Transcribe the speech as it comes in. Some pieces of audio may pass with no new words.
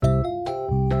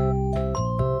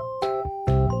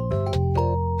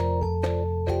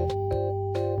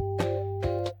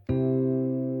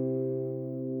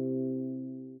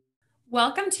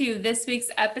Welcome to this week's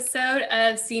episode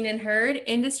of Seen and Heard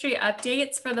Industry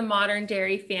Updates for the Modern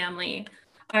Dairy Family.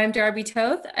 I'm Darby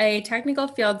Toth, a technical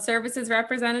field services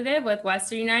representative with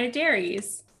Western United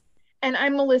Dairies. And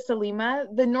I'm Melissa Lima,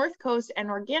 the North Coast and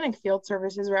Organic Field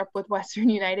Services rep with Western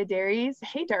United Dairies.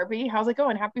 Hey, Darby, how's it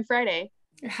going? Happy Friday.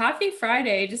 Happy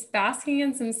Friday, just basking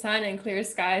in some sun and clear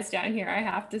skies down here, I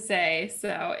have to say.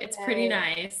 So it's pretty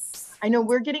nice. I know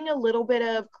we're getting a little bit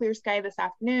of clear sky this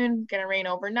afternoon, gonna rain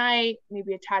overnight,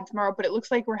 maybe a tad tomorrow, but it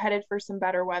looks like we're headed for some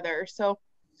better weather. So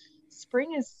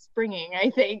spring is springing,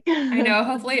 I think. I know,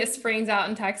 hopefully it springs out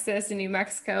in Texas and New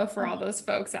Mexico for all those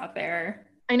folks out there.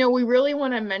 I know we really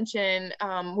want to mention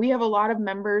we have a lot of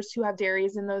members who have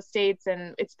dairies in those states,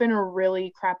 and it's been a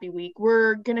really crappy week.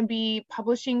 We're going to be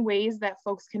publishing ways that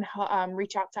folks can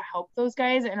reach out to help those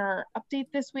guys in our update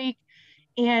this week.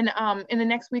 And in the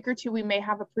next week or two, we may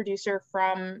have a producer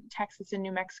from Texas and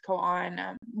New Mexico on.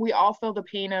 We all feel the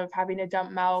pain of having to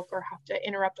dump milk or have to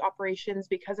interrupt operations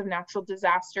because of natural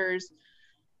disasters.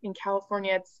 In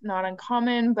California, it's not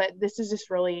uncommon, but this is just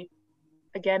really,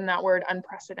 again, that word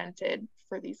unprecedented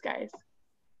for these guys.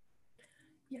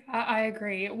 Yeah, I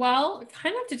agree. Well,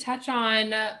 kind of to touch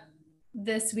on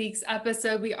this week's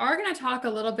episode, we are going to talk a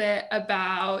little bit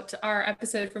about our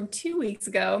episode from 2 weeks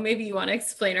ago. Maybe you want to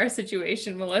explain our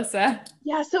situation, Melissa.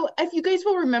 Yeah, so if you guys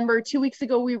will remember, 2 weeks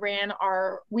ago, we ran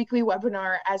our weekly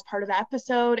webinar as part of the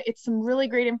episode. It's some really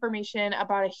great information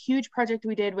about a huge project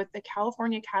we did with the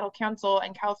California Cattle Council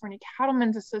and California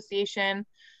Cattlemen's Association.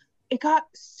 It got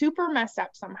super messed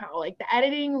up somehow. Like the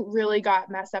editing really got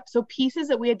messed up. So pieces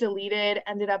that we had deleted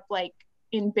ended up like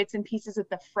in bits and pieces at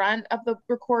the front of the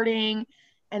recording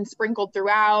and sprinkled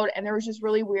throughout. And there was just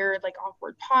really weird, like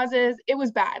awkward pauses. It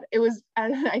was bad. It was,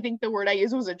 I think the word I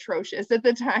used was atrocious at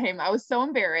the time. I was so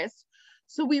embarrassed.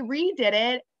 So we redid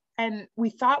it and we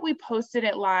thought we posted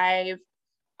it live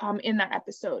in that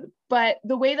episode. But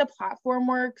the way the platform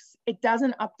works, it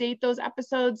doesn't update those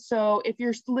episodes. So if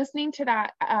you're listening to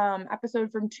that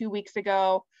episode from 2 weeks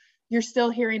ago, you're still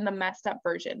hearing the messed up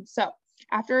version. So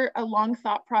after a long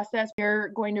thought process, we're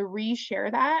going to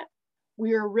reshare that.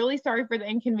 We are really sorry for the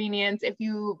inconvenience. If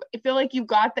you feel like you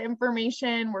got the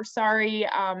information, we're sorry.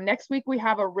 Next week, we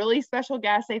have a really special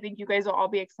guest I think you guys will all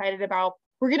be excited about.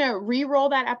 We're going to re-roll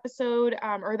that episode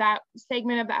or that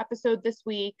segment of the episode this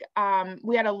week.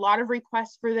 We had a lot of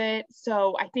requests for that.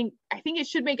 So I think it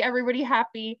should make everybody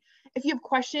happy. If you have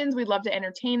questions, we'd love to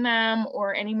entertain them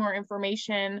or any more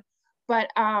information. But,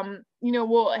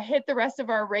 we'll hit the rest of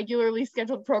our regularly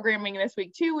scheduled programming this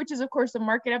week too, which is of course a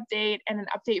market update and an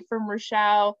update from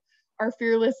Rochelle, our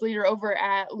fearless leader over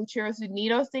at Lecheros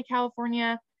Unidos de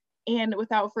California. And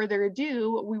without further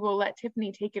ado, we will let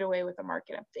Tiffany take it away with a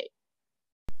market update.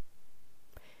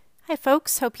 Hi,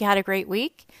 folks. Hope you had a great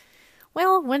week.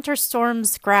 Well, winter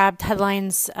storms grabbed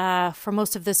headlines for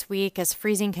most of this week as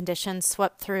freezing conditions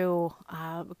swept through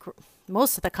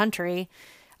most of the country,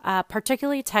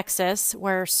 particularly Texas,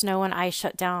 where snow and ice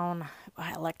shut down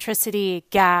electricity,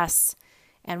 gas,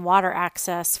 and water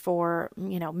access for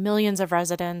millions of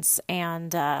residents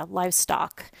and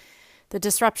livestock. The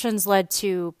disruptions led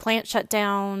to plant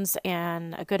shutdowns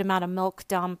and a good amount of milk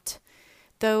dumped,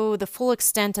 though the full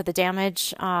extent of the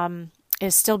damage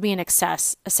is still being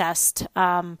assessed.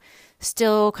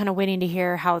 Still kind of waiting to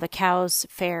hear how the cows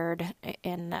fared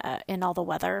in all the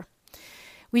weather.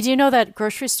 We do know that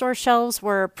grocery store shelves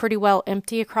were pretty well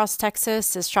empty across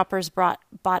Texas as shoppers bought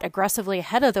aggressively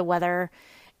ahead of the weather,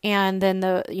 and then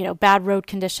the bad road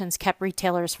conditions kept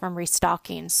retailers from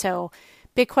restocking. So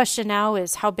big question now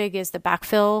is how big is the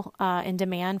backfill in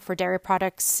demand for dairy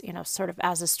products, sort of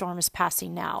as the storm is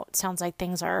passing now. It sounds like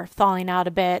things are thawing out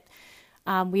a bit.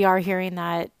 We are hearing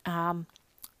that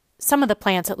some of the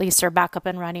plants at least are back up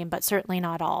and running, but certainly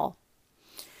not all.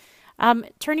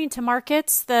 Turning to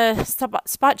markets, the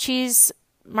spot cheese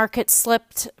market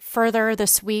slipped further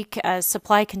this week as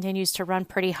supply continues to run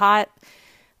pretty hot,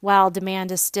 while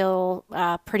demand is still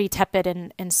pretty tepid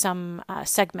in some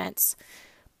segments.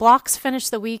 Blocks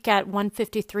finished the week at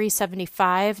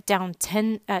 $153.75,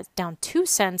 down 2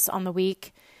 cents on the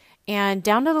week, and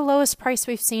down to the lowest price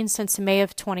we've seen since May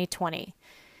of 2020.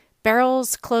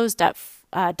 Barrels closed at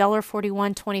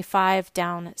 $1.4125,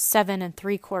 down 7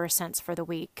 3/4 cents for the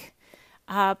week.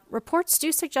 Reports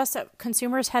do suggest that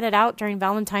consumers headed out during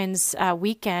Valentine's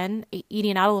weekend,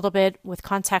 eating out a little bit, with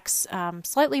context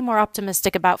slightly more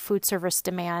optimistic about food service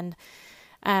demand.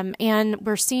 And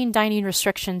we're seeing dining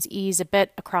restrictions ease a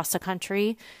bit across the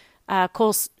country. Of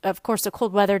course, the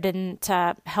cold weather didn't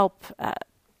help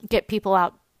get people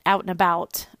out and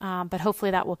about, but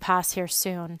hopefully that will pass here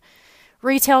soon.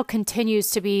 Retail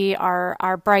continues to be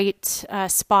our bright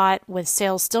spot, with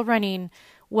sales still running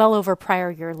well over prior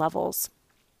year levels.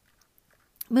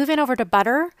 Moving over to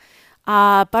butter.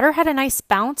 Butter had a nice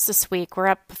bounce this week. We're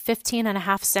up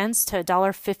 15.5 cents to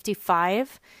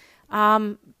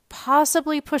 $1.55.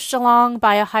 Possibly pushed along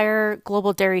by a higher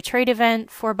global dairy trade event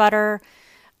for butter,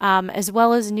 as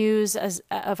well as news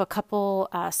of a couple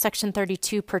Section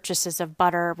 32 purchases of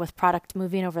butter, with product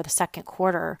moving over the second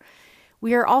quarter.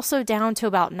 We are also down to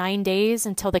about 9 days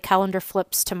until the calendar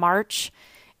flips to March,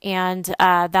 and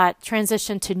that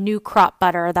transition to new crop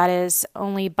butter, that is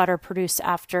only butter produced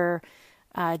after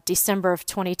December of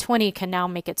 2020, can now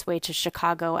make its way to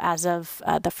Chicago as of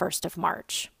the 1st of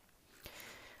March.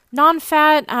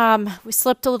 Non-fat, we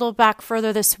slipped a little back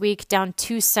further this week, down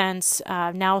 2 cents,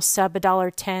 now sub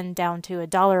 $1.10, down to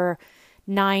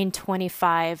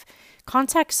 $1.925.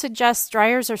 Context suggests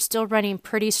dryers are still running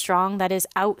pretty strong. That is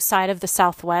outside of the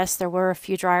Southwest. There were a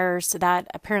few dryers that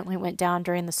apparently went down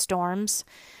during the storms.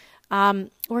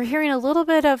 We're hearing a little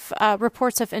bit of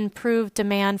reports of improved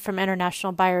demand from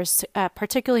international buyers,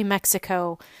 particularly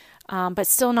Mexico, but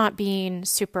still not being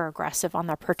super aggressive on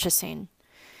their purchasing.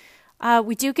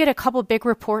 We do get a couple big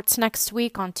reports next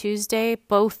week on Tuesday.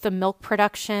 Both the milk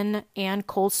production and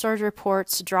cold storage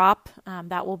reports drop.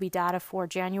 That will be data for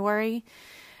January.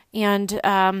 And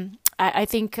I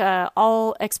think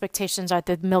all expectations are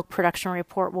that the milk production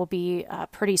report will be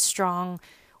pretty strong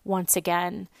once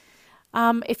again.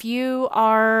 If you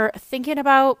are thinking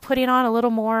about putting on a little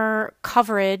more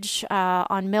coverage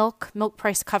on milk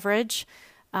price coverage,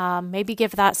 maybe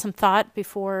give that some thought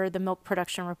before the milk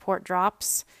production report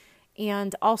drops.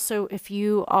 And also, if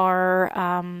you are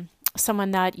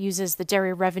someone that uses the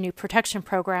Dairy Revenue Protection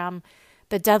Program,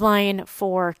 the deadline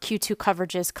for Q2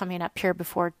 coverage is coming up here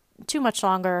before too much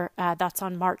longer. That's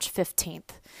on March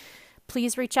 15th.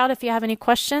 Please reach out if you have any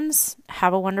questions.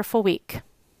 Have a wonderful week.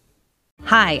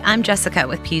 Hi, I'm Jessica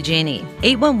with PG&E.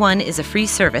 811 is a free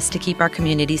service to keep our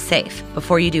community safe.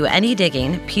 Before you do any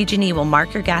digging, PG&E will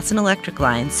mark your gas and electric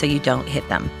lines so you don't hit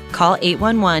them. Call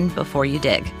 811 before you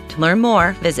dig. To learn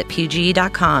more, visit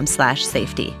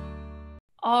pge.com/safety.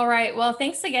 All right. Well,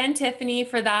 thanks again, Tiffany,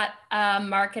 for that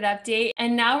market update.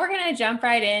 And now we're going to jump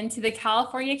right into the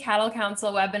California Cattle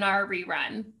Council webinar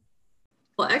rerun.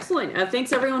 Well, excellent.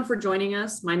 Thanks everyone for joining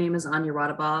us. My name is Anya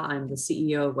Radaba. I'm the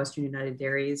CEO of Western United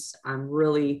Dairies. I'm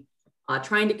really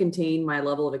trying to contain my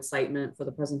level of excitement for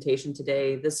the presentation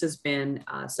today. This has been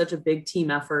such a big team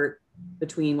effort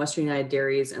between Western United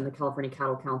Dairies and the California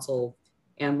Cattle Council.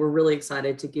 And we're really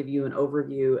excited to give you an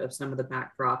overview of some of the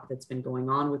backdrop that's been going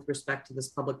on with respect to this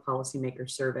public policymaker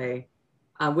survey.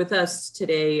 With us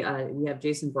today, we have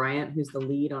Jason Bryant, who's the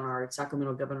lead on our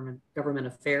Sacramento government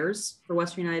affairs for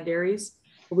Western United Dairies.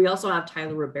 We also have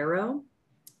Tyler Ribeiro,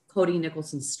 Cody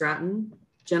Nicholson Stratton,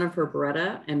 Jennifer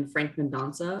Beretta, and Frank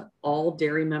Mendonça, all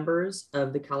dairy members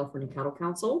of the California Cattle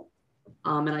Council.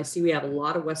 And I see we have a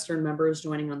lot of Western members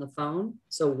joining on the phone,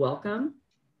 so welcome.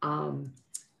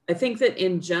 I think that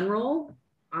in general,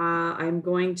 I'm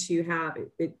going to have,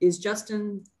 is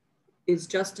Justin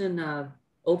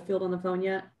Oldfield on the phone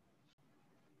yet?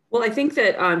 Well, I think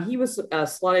that he was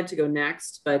slotted to go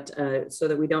next, but so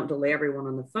that we don't delay everyone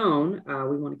on the phone,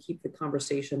 we want to keep the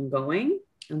conversation going.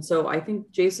 And so I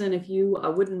think, Jason, if you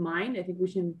wouldn't mind, I think we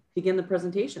should begin the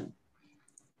presentation.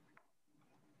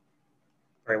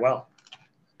 Very well.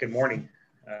 Good morning.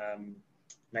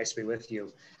 Nice to be with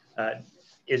you.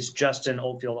 Is Justin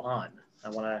Oldfield on? I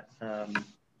want to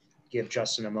give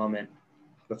Justin a moment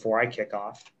before I kick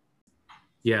off.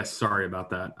 Yes, sorry about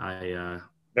that.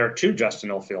 There are two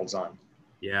Justin Oldfields on.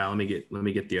 Yeah, let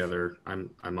me get the other. I'm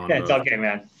on. Yeah, it's okay,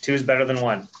 man. Two is better than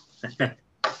one. There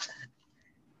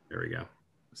we go.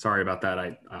 Sorry about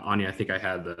that. Anya, I think I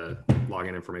had the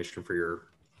login information for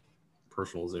your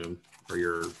personal Zoom or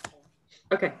your.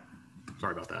 Okay.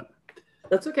 Sorry about that.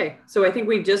 That's okay. So I think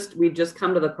we've just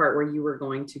come to the part where you were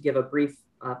going to give a brief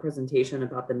presentation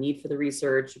about the need for the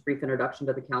research, a brief introduction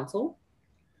to the council.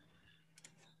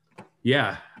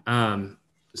 Yeah.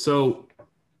 So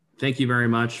thank you very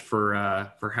much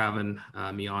for having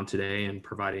me on today and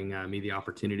providing me the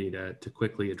opportunity to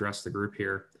quickly address the group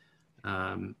here.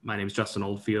 My name is Justin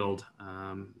Oldfield,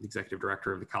 Executive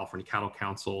Director of the California Cattle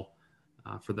Council.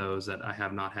 For those that I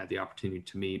have not had the opportunity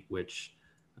to meet, which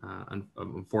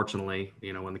unfortunately,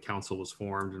 when the council was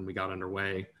formed and we got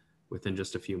underway, within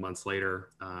just a few months later,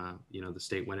 the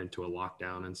state went into a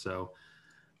lockdown. And so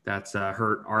that's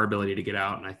hurt our ability to get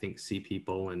out and I think see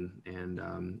people and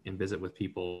visit with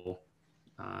people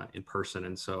in person.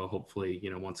 And so hopefully,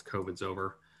 once COVID's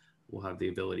over, we'll have the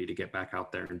ability to get back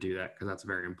out there and do that because that's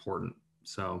very important.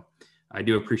 So I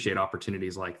do appreciate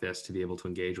opportunities like this to be able to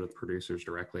engage with producers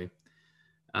directly.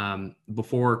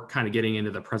 Before kind of getting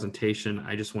into the presentation,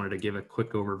 I just wanted to give a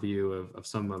quick overview of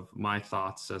some of my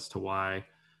thoughts as to why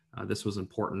this was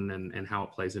important and how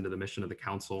it plays into the mission of the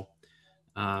council.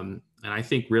 And I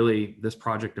think really this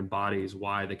project embodies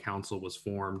why the council was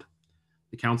formed.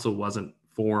 The council wasn't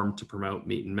formed to promote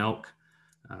meat and milk.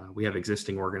 We have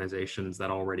existing organizations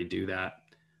that already do that.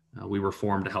 We were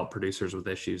formed to help producers with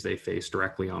issues they face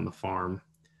directly on the farm.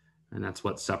 And that's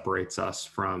what separates us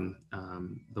from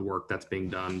the work that's being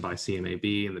done by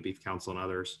CMAB and the Beef Council and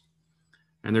others.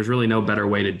 And there's really no better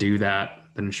way to do that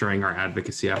than ensuring our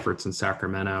advocacy efforts in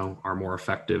Sacramento are more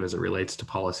effective as it relates to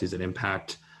policies that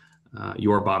impact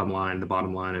your bottom line, the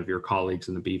bottom line of your colleagues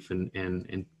in the beef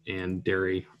and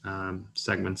dairy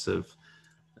segments of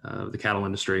the cattle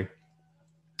industry.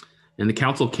 And the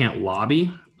council can't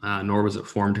lobby, nor was it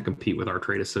formed to compete with our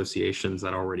trade associations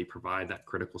that already provide that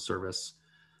critical service.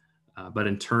 But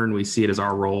in turn, we see it as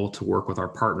our role to work with our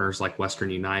partners like Western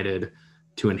United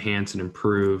to enhance and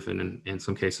improve, and in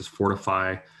some cases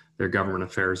fortify their government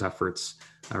affairs efforts.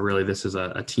 Really, this is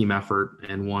a team effort,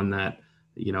 and one that,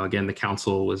 you know, again, the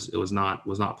council was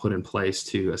not put in place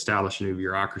to establish a new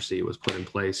bureaucracy. It was put in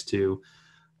place to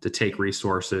take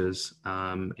resources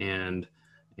and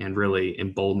really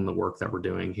embolden the work that we're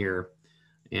doing here.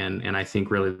 And I think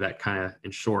really that kind of,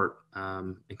 in short,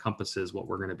 encompasses what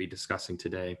we're going to be discussing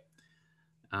today.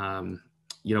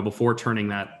 You know, before turning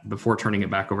it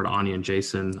back over to Anya and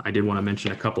Jason, I did want to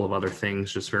mention a couple of other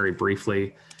things just very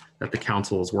briefly that the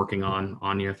council is working on.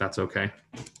 Anya, if that's okay.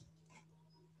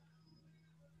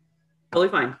 Totally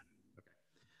fine.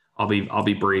 I'll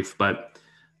be brief, but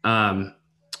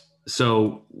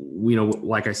so, you know,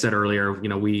 like I said earlier, you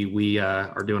know, we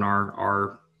are doing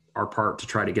our part to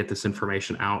try to get this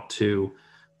information out to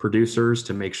producers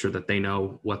to make sure that they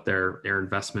know what their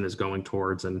investment is going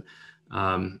towards. And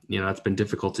you know, that's been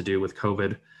difficult to do with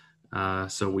COVID.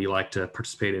 So we like to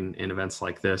participate in events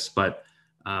like this, but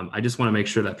I just want to make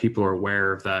sure that people are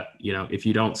aware that, you know, if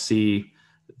you don't see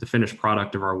the finished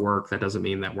product of our work, that doesn't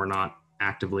mean that we're not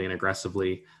actively and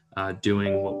aggressively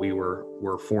doing what we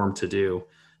were formed to do.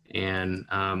 And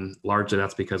largely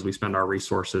that's because we spend our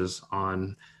resources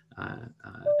on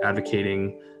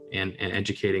advocating and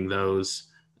educating those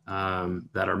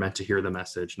that are meant to hear the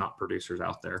message, not producers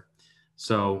out there.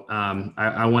 So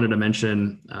I wanted to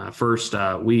mention first,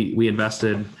 we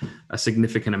invested a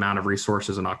significant amount of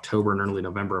resources in October and early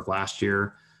November of last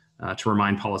year to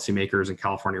remind policymakers and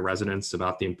California residents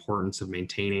about the importance of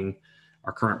maintaining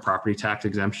our current property tax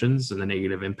exemptions and the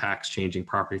negative impacts changing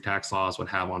property tax laws would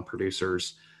have on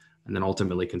producers and then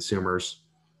ultimately consumers.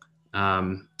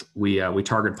 We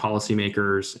target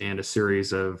policymakers and a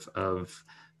series of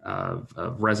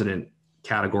resident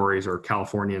categories or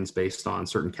Californians based on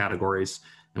certain categories,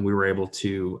 and we were able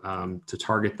to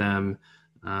target them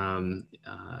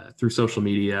through social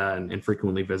media and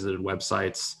frequently visited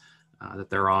websites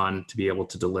that they're on to be able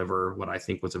to deliver what I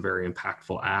think was a very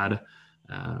impactful ad,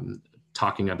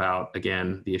 talking about,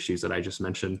 again, the issues that I just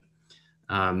mentioned.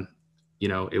 You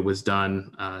know, it was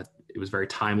done, it was very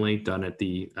timely, done at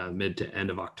the mid to end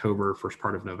of October, first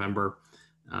part of November.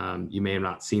 You may have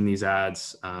not seen these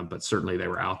ads, but certainly they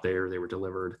were out there. They were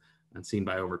delivered and seen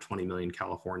by over 20 million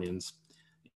Californians.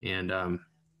 And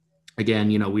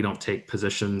again, you know, we don't take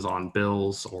positions on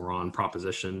bills or on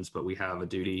propositions, but we have a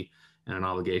duty and an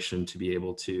obligation to be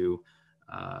able to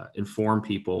inform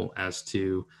people as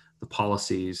to the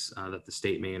policies that the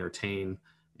state may entertain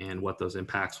and what those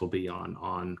impacts will be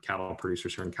on cattle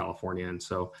producers here in California. And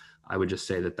so I would just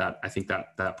say that I think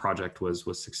that project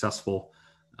was successful.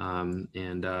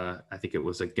 And I think it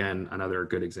was, again, another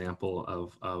good example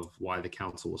of why the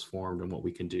council was formed and what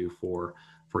we can do for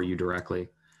you directly.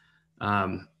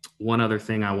 One other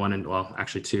thing I wanted, well,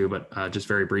 actually two, but just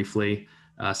very briefly,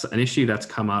 so an issue that's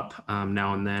come up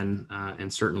now and then,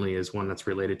 and certainly is one that's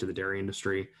related to the dairy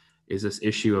industry, is this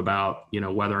issue about, you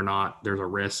know, whether or not there's a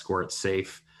risk or it's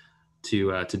safe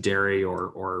to dairy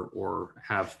or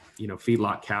have, you know,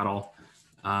 feedlot cattle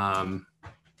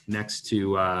next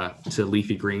to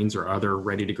leafy greens or other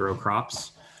ready to grow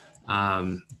crops.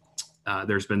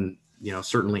 There's been, you know,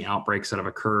 certainly outbreaks that have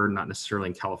occurred, not necessarily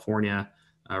in California,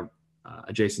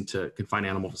 adjacent to confined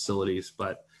animal facilities,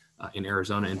 but in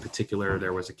Arizona in particular,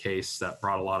 there was a case that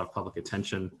brought a lot of public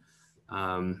attention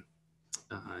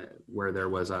where there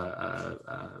was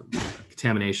a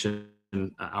contamination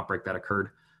outbreak that occurred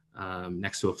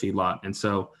next to a feedlot. And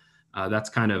so that's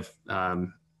kind of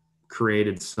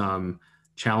created some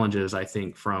challenges, I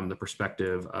think, from the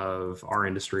perspective of our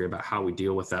industry about how we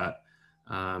deal with that.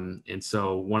 And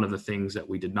so one of the things that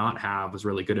we did not have was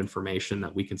really good information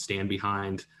that we can stand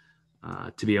behind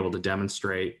to be able to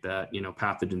demonstrate that,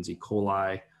 pathogens E.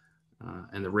 coli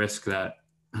and the risk that,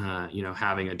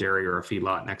 having a dairy or a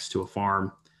feedlot next to a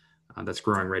farm that's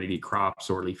growing ready-to-eat crops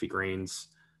or leafy greens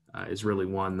is really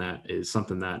one that is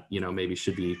something that, maybe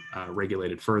should be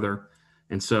regulated further.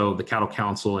 And so the Cattle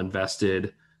Council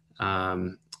invested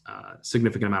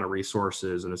significant amount of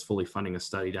resources and is fully funding a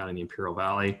study down in the Imperial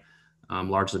Valley,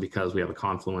 largely because we have a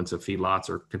confluence of feedlots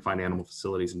or confined animal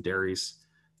facilities and dairies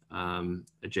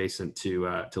adjacent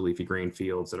to leafy grain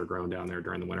fields that are grown down there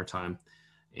during the wintertime.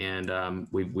 And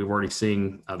we've already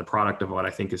seen the product of what I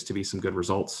think is to be some good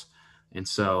results. And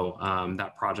so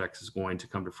that project is going to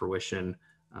come to fruition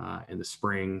in the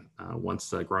spring once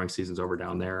the growing season's over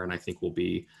down there, and I think will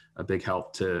be a big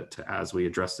help to as we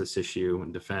address this issue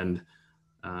and defend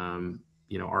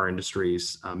our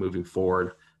industries moving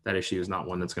forward. That issue is not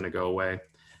one that's going to go away.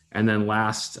 And then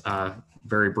last,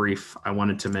 very brief, I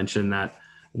wanted to mention that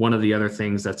one of the other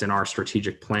things that's in our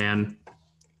strategic plan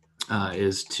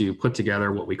is to put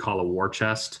together what we call a war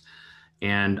chest.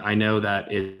 And I know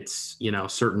that it's,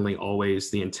 certainly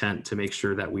always the intent to make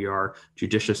sure that we are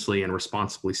judiciously and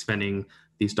responsibly spending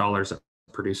these dollars that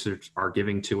producers are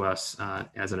giving to us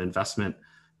as an investment,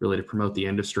 really to promote the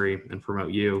industry and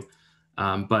promote you.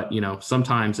 But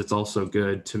sometimes it's also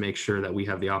good to make sure that we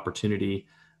have the opportunity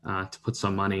to put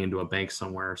some money into a bank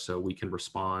somewhere so we can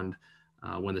respond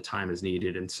when the time is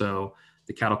needed. And so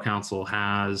the Cattle Council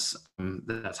has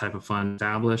that type of fund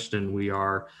established, and we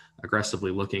are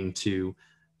aggressively looking to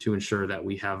ensure that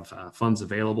we have funds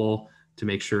available to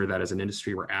make sure that as an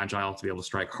industry we're agile to be able to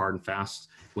strike hard and fast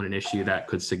when an issue that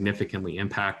could significantly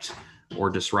impact or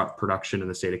disrupt production in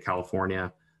the state of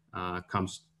California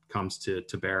comes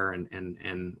to bear,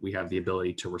 and we have the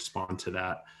ability to respond to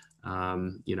that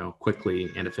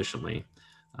quickly and efficiently.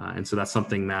 And so that's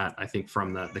something that I think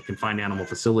from the confined animal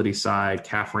facility side,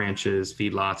 calf ranches,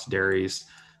 feedlots, dairies,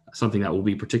 something that will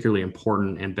be particularly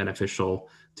important and beneficial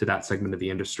to that segment of the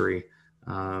industry,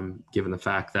 given the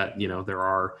fact that, there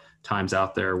are times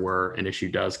out there where an issue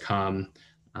does come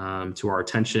to our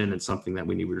attention and something that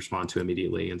we need to respond to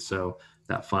immediately. And so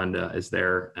that fund is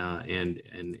there and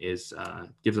is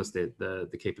gives us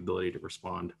the capability to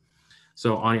respond.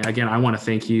 So again, I want to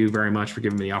thank you very much for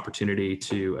giving me the opportunity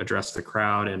to address the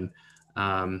crowd, and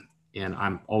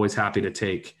I'm always happy to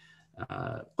take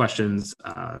questions,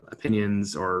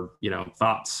 opinions, or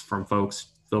thoughts from folks.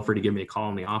 Feel free to give me a call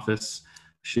in the office,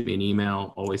 shoot me an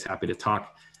email. Always happy to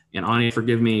talk. And Anya,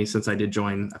 forgive me since I did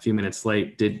join a few minutes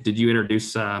late. Did you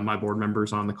introduce my board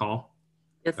members on the call?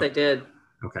 Yes, I did.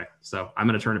 Okay, so I'm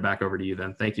going to turn it back over to you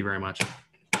then. Thank you very much.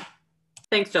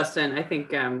 Thanks, Justin. I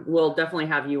think we'll definitely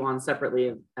have you on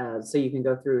separately so you can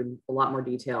go through in a lot more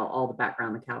detail all the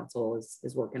background the council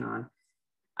is working on.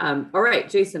 All right,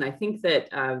 Jason, I think that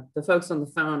the folks on the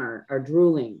phone are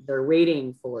drooling. They're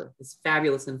waiting for this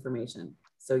fabulous information.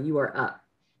 So you are up.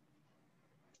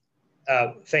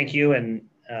 Thank you. And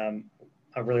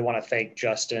I really want to thank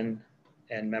Justin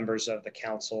and members of the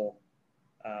council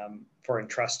for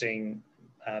entrusting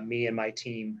me and my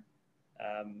team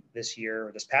this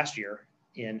past year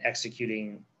in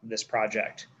executing this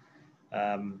project.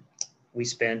 We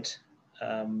spent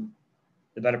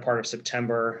the better part of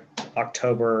September,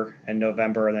 October, and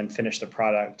November, and then finished the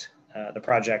project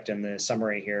in the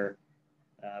summary here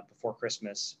before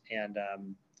Christmas. And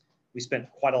we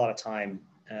spent quite a lot of time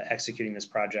executing this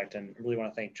project, and really want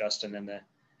to thank Justin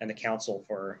and the council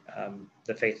for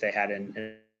the faith they had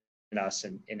in us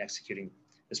in executing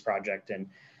this project. And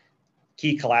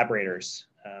key collaborators,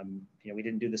 we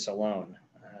didn't do this alone.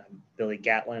 Billy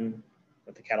Gatlin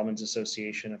with the Cattlemen's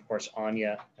Association, of course,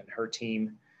 Anya and her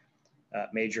team,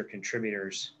 major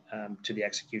contributors to the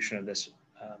execution of this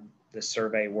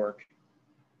survey work.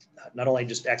 Not only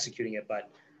just executing it, but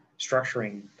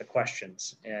structuring the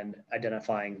questions and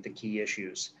identifying the key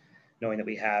issues, knowing that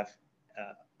we have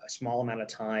a small amount of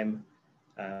time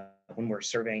when we're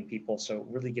surveying people. So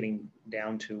really getting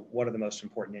down to what are the most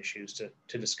important issues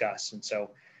to discuss. And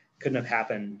so couldn't have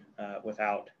happened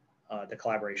without the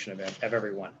collaboration of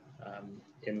everyone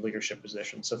in leadership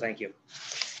positions. So thank you.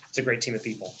 It's a great team of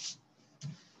people.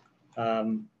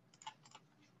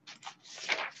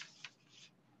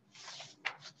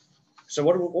 So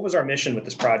what was our mission with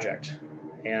this project,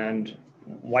 and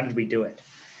why did we do it?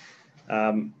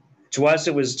 To us,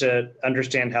 it was to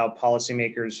understand how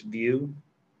policymakers view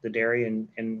the dairy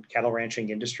and cattle ranching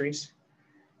industries.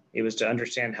 It was to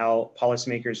understand how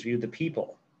policymakers view the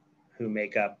people who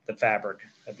make up the fabric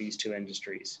of these two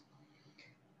industries.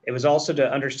 It was also to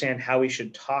understand how we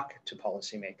should talk to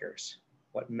policymakers,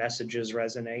 what messages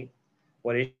resonate,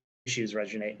 what issues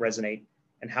resonate,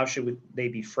 and how should they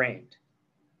be framed.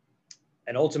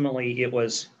 And ultimately, it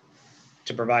was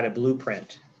to provide a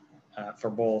blueprint for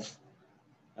both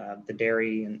the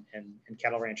dairy and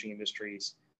cattle ranching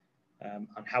industries on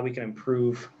how we can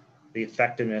improve the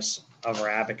effectiveness of our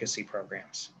advocacy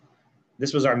programs.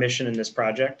 This was our mission in this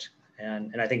project,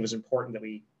 and I think it was important that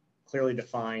we clearly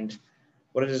defined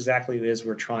what it exactly is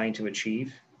we're trying to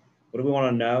achieve, what do we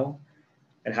want to know,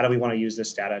 and how do we want to use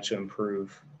this data to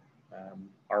improve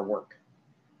our work.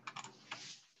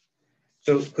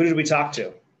 So who did we talk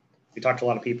to? We talked to a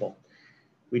lot of people.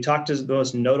 We talked to the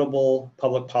most notable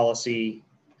public policy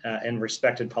and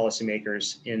respected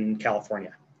policymakers in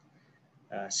California.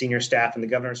 Senior staff in the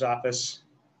governor's office,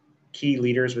 key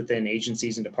leaders within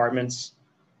agencies and departments.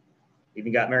 We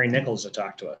even got Mary Nichols to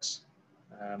talk to us.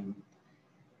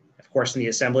 Of course, in the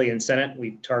Assembly and Senate,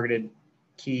 we targeted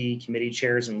key committee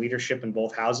chairs and leadership in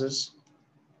both houses.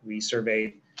 We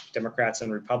surveyed Democrats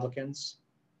and Republicans,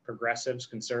 progressives,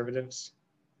 conservatives.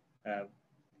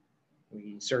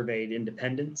 We surveyed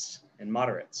independents and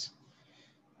moderates.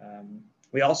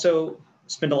 We also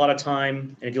spent a lot of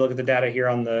time, and if you look at the data here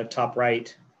on the top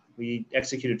right, we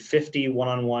executed 50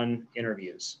 one-on-one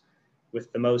interviews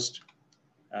with the most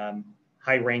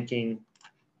high-ranking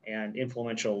and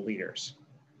influential leaders.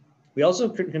 We also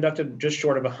conducted just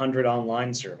short of 100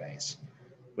 online surveys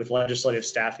with legislative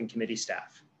staff and committee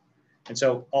staff. And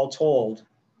so all told,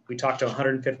 we talked to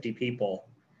 150 people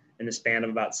in the span of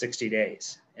about 60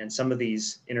 days. And some of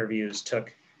these interviews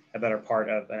took a better part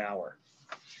of an hour.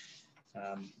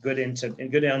 Good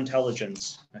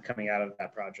intelligence coming out of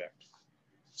that project.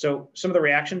 So some of the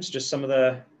reactions, just some of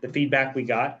the feedback we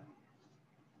got.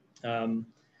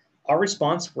 Our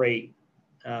response rate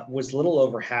was a little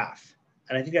over half.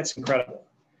 And I think that's incredible.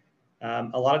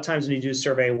 A lot of times when you do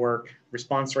survey work,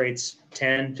 response rates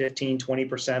 10, 15,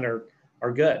 20%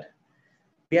 are good.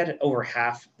 We had over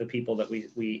half the people that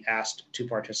we asked to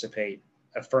participate,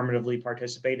 affirmatively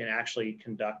participate, and actually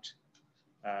conduct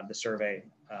the survey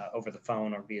over the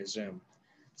phone or via Zoom.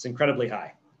 It's incredibly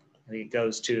high. I think it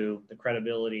goes to the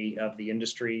credibility of the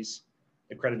industries,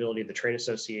 the credibility of the trade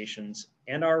associations,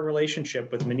 and our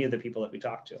relationship with many of the people that we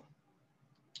talked to.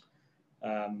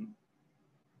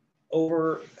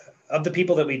 Of the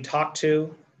people that we talked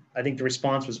to, I think the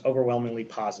response was overwhelmingly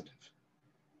positive.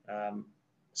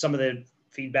 Some of the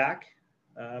feedback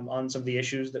on some of the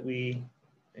issues that we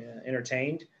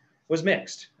entertained was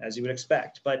mixed, as you would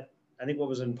expect. But I think what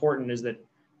was important is that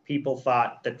people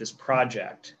thought that this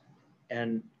project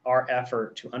and our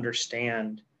effort to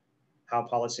understand how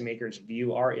policymakers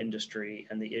view our industry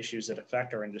and the issues that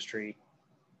affect our industry,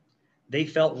 they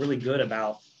felt really good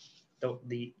about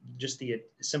the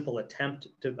simple attempt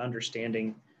to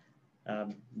understanding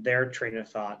their train of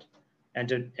thought and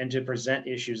to present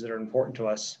issues that are important to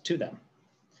us to them.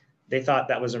 They thought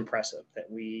that was impressive, that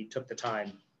we took the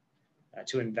time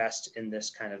to invest in this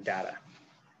kind of data.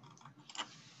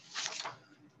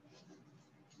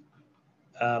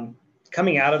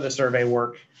 Coming out of the survey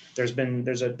work, there's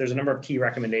a number of key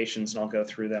recommendations, and I'll go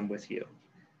through them with you.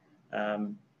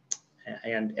 And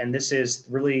this is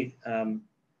really,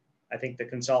 I think, the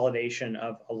consolidation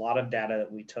of a lot of data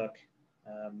that we took,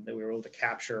 that we were able to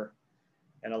capture,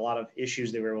 and a lot of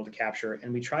issues that we were able to capture.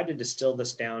 And we tried to distill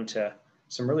this down to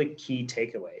some really key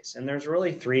takeaways. And there's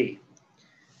really three.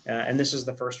 And this is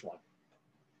the first one.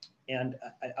 And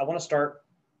I want to start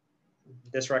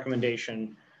this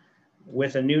recommendation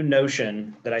with a new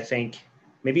notion that I think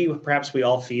maybe perhaps we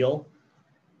all feel,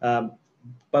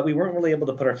 but we weren't really able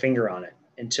to put our finger on it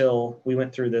until we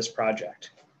went through this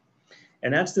project.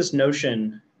 And that's this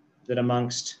notion that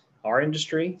amongst our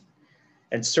industry,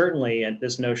 and certainly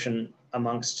this notion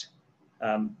amongst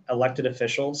elected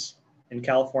officials in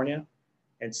California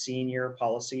and senior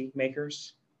policy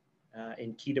makers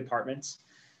in key departments,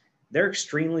 they're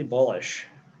extremely bullish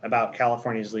about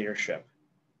California's leadership.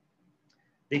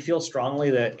 They feel strongly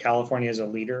that California is a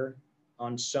leader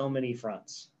on so many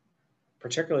fronts,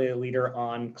 particularly a leader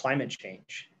on climate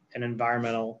change and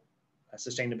environmental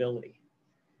sustainability.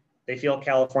 They feel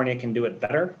California can do it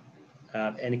better,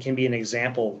 and it can be an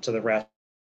example to the rest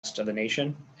of the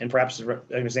nation, and perhaps an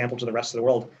example to the rest of the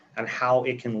world on how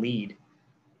it can lead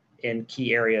in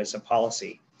key areas of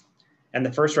policy. And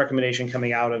the first recommendation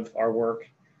coming out of our work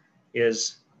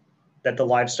is that the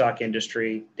livestock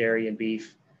industry, dairy and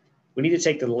beef, we need to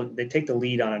take the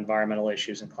lead on environmental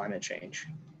issues and climate change.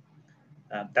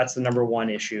 That's the number one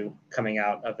issue coming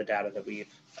out of the data that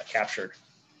we've captured.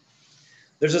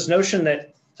 There's this notion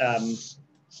that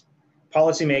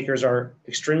policymakers are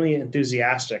extremely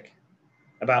enthusiastic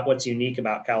about what's unique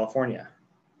about California.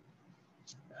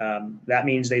 That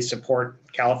means they support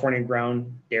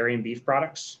California-grown dairy and beef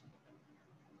products.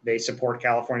 They support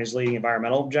California's leading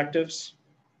environmental objectives,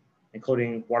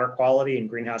 including water quality and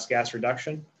greenhouse gas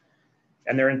reduction.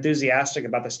 And they're enthusiastic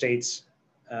about the state's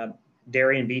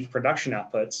dairy and beef production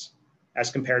outputs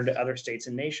as compared to other states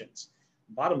and nations.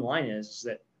 Bottom line is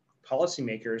that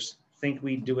policymakers think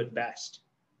we do it best.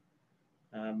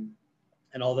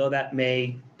 And although that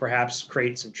may perhaps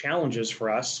create some challenges for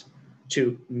us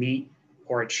to meet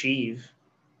or achieve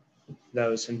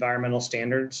those environmental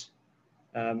standards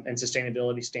and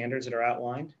sustainability standards that are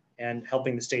outlined and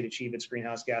helping the state achieve its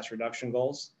greenhouse gas reduction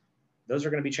goals, those are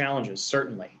going to be challenges,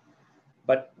 certainly.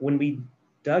 But when we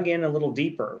dug in a little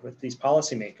deeper with these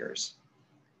policymakers,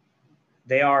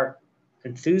 they are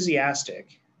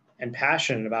enthusiastic and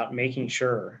passionate about making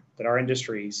sure that our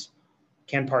industries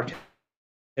can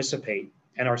participate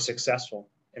and are successful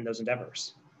in those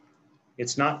endeavors.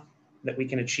 It's not that we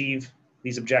can achieve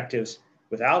these objectives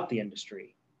without the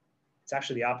industry. It's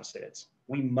actually the opposite. It's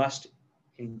we must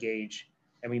engage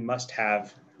and we must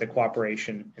have the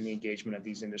cooperation and the engagement of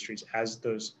these industries as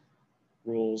those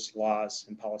rules, laws,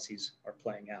 and policies are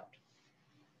playing out.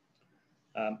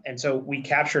 And so we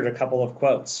captured a couple of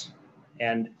quotes.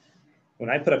 And when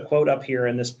I put a quote up here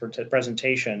in this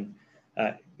presentation,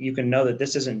 you can know that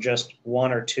this isn't just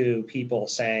one or two people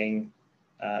saying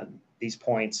these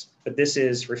points, but this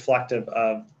is reflective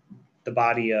of the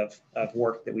body of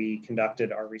work that we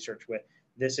conducted our research with.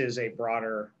 This is a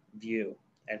broader view,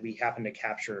 and we happen to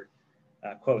capture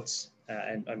quotes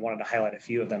and wanted to highlight a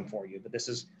few of them for you. But this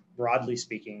is, broadly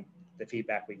speaking, the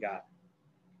feedback we got.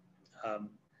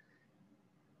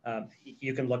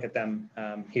 You can look at them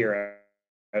here,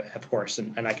 of course,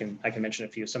 and I can mention a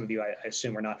few. Some of you, I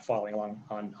assume, are not following along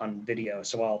on video,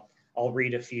 so I'll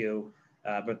read a few.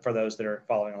 But for those that are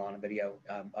following along on video,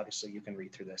 obviously you can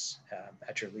read through this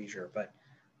at your leisure. But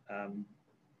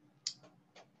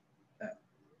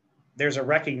there's a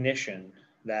recognition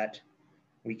that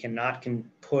we cannot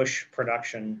push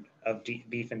production of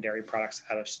beef and dairy products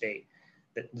out of state.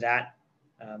 That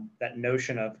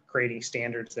notion of creating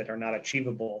standards that are not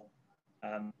achievable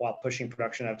while pushing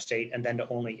production out of state, and then to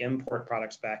only import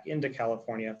products back into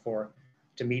California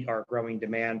to meet our growing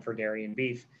demand for dairy and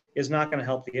beef, is not going to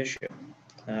help the issue.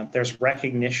 There's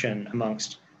recognition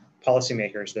amongst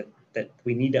policymakers that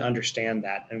we need to understand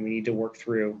that, and we need to work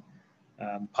through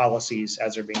policies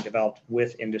as they're being developed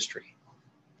with industry.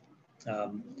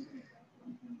 A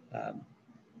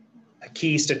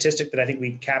key statistic that I think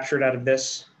we captured out of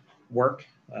this work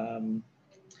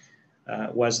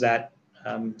was that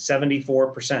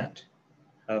 74%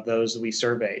 of those that we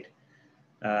surveyed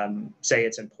say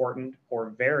it's important or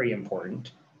very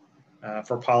important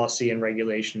for policy and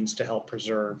regulations to help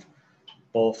preserve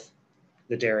both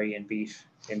the dairy and beef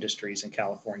industries in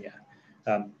California.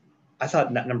 I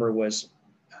thought that number was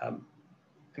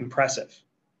impressive.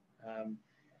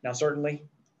 Now, certainly,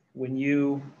 when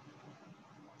you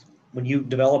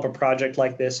develop a project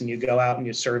like this and you go out and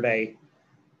you survey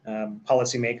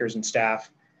policymakers and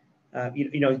staff,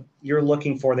 you're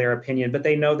looking for their opinion, but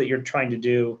they know that you're trying to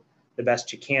do the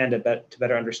best you can to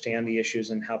better understand the issues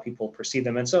and how people perceive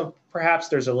them. And so perhaps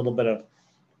there's a little bit of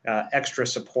extra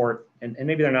support, and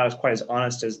maybe they're not quite as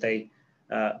honest as they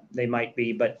might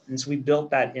be. And so we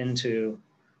built that into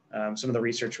some of the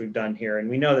research we've done here. And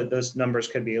we know that those numbers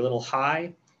could be a little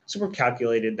high. So we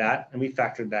calculated that and we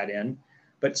factored that in.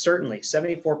 But certainly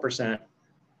 74%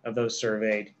 of those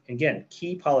surveyed, again,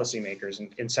 key policymakers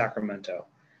in Sacramento,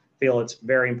 feel it's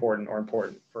very important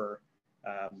for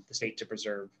the state to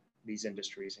preserve these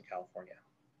industries in California.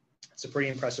 It's a pretty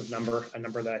impressive number, a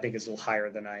number that I think is a little higher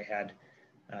than I had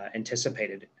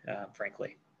anticipated,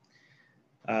 frankly.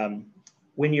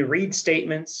 When you read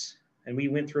statements, and we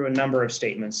went through a number of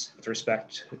statements with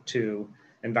respect to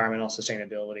environmental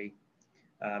sustainability,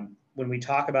 when we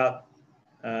talk about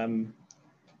the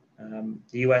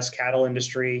U.S. cattle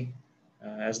industry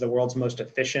as the world's most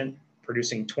efficient,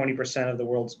 producing 20% of the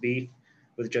world's beef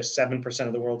with just 7%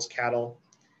 of the world's cattle,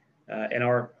 and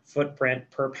our footprint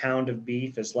per pound of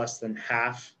beef is less than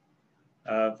half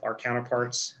of our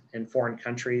counterparts in foreign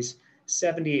countries,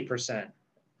 78%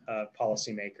 of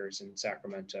policymakers in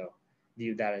Sacramento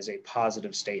view that as a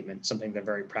positive statement, something they're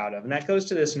very proud of. And that goes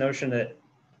to this notion that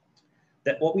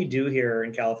what we do here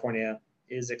in California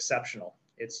is exceptional.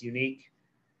 It's unique,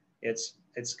 it's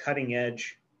cutting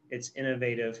edge, it's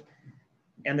innovative,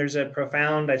 and there's a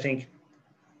profound, I think,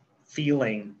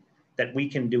 feeling that we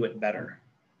can do it better.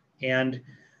 And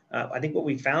I think what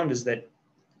we found is that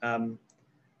when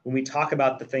we talk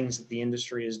about the things that the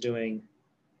industry is doing,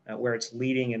 where it's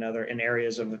leading in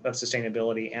areas of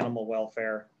sustainability, animal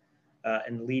welfare,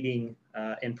 and leading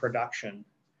in production.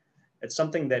 It's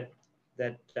something that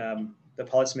the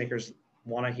policymakers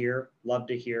want to hear, love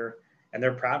to hear, and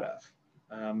they're proud of.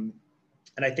 And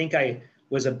I think I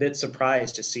was a bit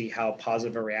surprised to see how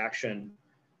positive a reaction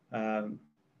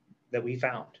that we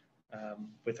found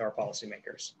with our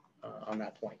policymakers on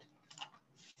that point.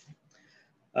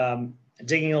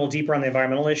 Digging a little deeper on the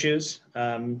environmental issues,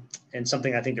 and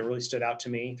something I think that really stood out to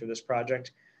me through this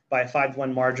project, by a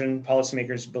 5-to-1 margin,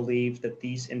 policymakers believe that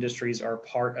these industries are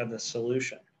part of the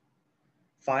solution.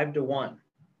 5-to-1.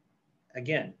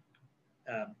 Again,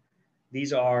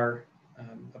 these are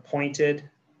appointed,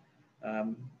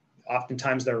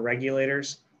 oftentimes they're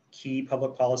regulators, key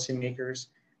public policymakers,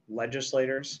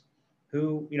 legislators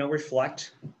who,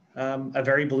 reflect a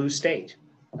very blue state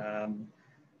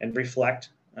and reflect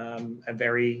a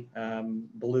very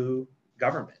blue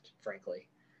government, frankly.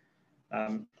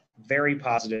 Very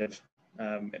positive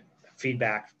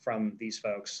feedback from these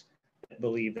folks that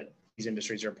believe that these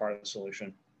industries are part of the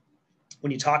solution.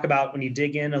 When you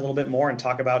dig in a little bit more and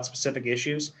talk about specific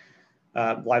issues,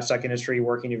 livestock industry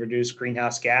working to reduce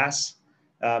greenhouse gas,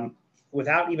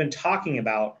 without even talking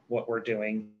about what we're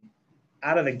doing,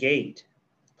 out of the gate,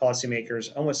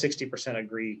 policymakers, almost 60%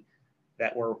 agree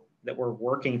that we're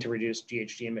working to reduce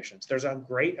GHG emissions. There's a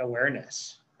great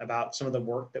awareness about some of the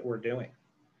work that we're doing.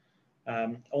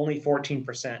 Only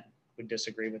 14% would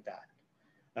disagree with that.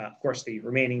 Of course, the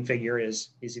remaining figure is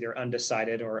either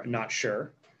undecided or not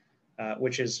sure,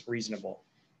 which is reasonable.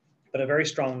 But a very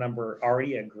strong number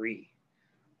already agree.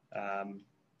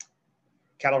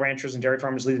 Cattle ranchers and dairy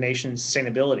farmers lead the nation in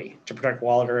sustainability to protect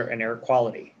water and air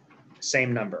quality.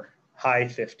 Same number, high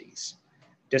 50s.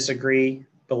 Disagree,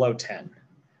 below 10.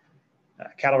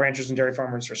 Cattle ranchers and dairy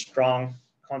farmers are strong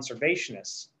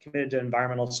conservationists committed to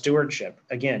environmental stewardship.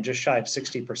 Again, just shy of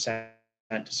 60%,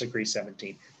 disagree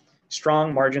 17.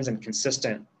 Strong margins and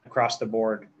consistent across the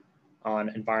board on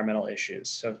environmental issues.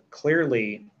 So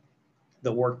clearly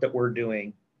the work that we're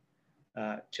doing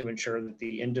to ensure that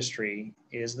the industry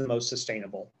is the most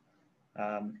sustainable,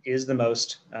 is the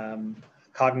most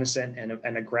cognizant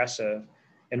and aggressive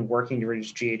in working to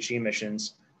reduce GHG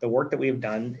emissions. The work that we've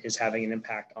done is having an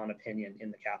impact on opinion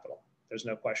in the Capitol. There's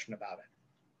no question about it.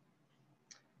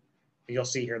 You'll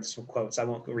see here some quotes. I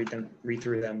won't read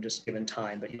through them just given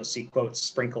time, but you'll see quotes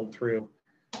sprinkled through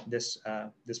this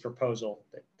proposal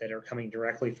that are coming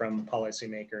directly from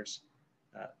policymakers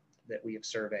that we have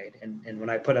surveyed. And when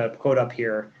I put a quote up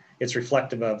here, it's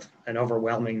reflective of an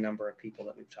overwhelming number of people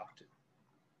that we've talked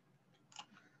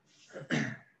to.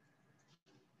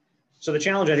 So the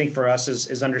challenge, I think, for us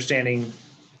is understanding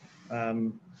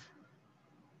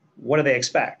what do they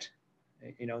expect?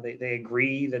 They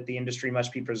agree that the industry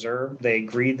must be preserved. They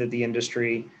agreed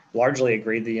that largely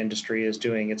agreed the industry is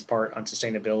doing its part on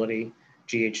sustainability,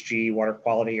 GHG, water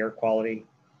quality, air quality.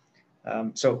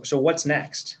 So what's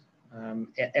next?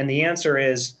 And the answer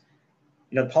is,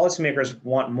 the policymakers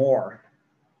want more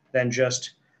than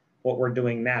just what we're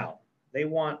doing now. They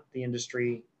want the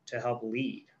industry to help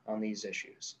lead on these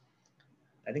issues.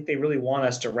 I think they really want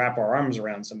us to wrap our arms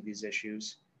around some of these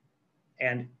issues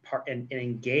and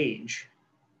engage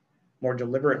more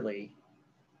deliberately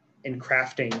in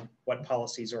crafting what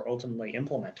policies are ultimately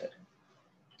implemented.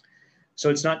 So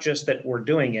it's not just that we're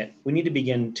doing it, we need to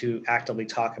begin to actively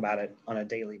talk about it on a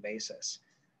daily basis.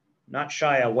 Not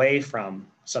shy away from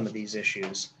some of these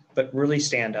issues, but really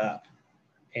stand up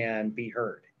and be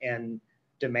heard and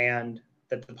demand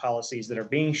that the policies that are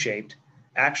being shaped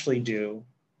actually do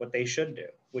what they should do,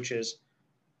 which is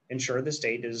ensure the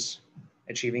state is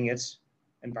achieving its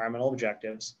environmental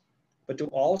objectives, but to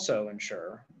also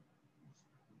ensure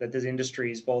that the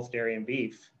industries, both dairy and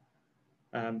beef,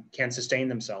 can sustain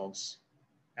themselves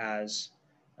as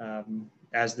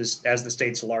the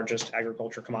state's largest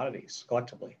agriculture commodities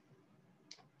collectively.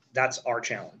 That's our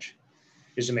challenge,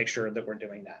 is to make sure that we're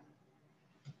doing that.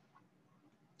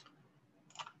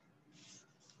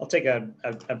 I'll take a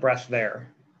breath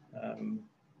there,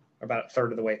 about a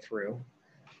third of the way through,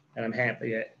 and I'm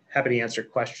happy to answer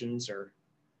questions or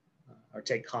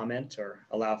take comment or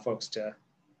allow folks to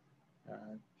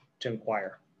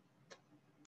inquire.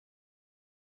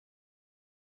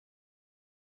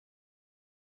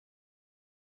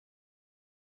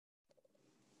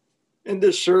 In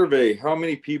this survey, how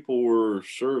many people were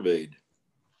surveyed?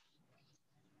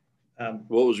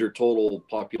 What was your total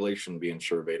population being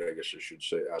surveyed? I guess I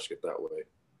should ask it that way.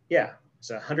 Yeah, it's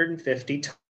 150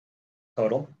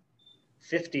 total.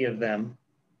 50 of them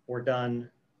were done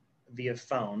via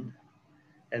phone,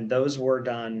 and those were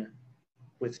done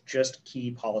with just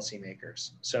key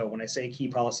policymakers. So when I say key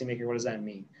policymaker, what does that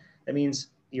mean? That means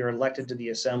you're elected to the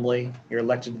assembly, you're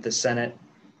elected to the Senate,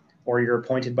 or you're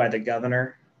appointed by the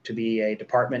governor to be a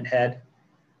department head,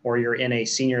 or you're in a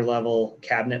senior level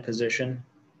cabinet position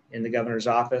in the governor's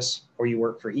office, or you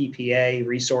work for EPA,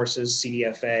 Resources,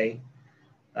 CDFA,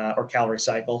 or Cal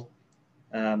Recycle,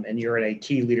 and you're in a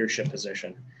key leadership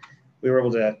position. We were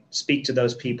able to speak to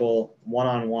those people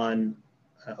one-on-one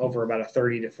over about a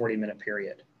 30 to 40 minute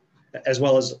period, as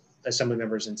well as assembly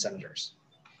members and senators.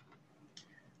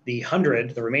 The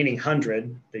remaining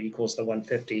 100 that equals the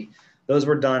 150, those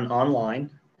were done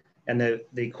online, and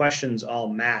the questions all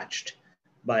matched.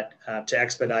 But to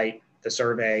expedite the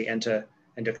survey and to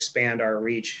expand our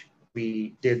reach,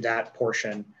 we did that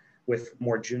portion with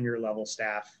more junior level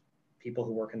staff, people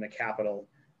who work in the Capitol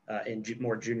in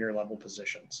more junior level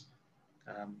positions.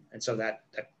 And so that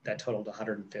totaled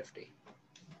 150.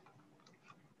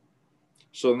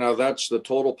 So now that's the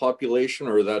total population,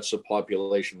 or that's the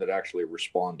population that actually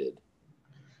responded?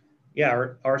 Yeah,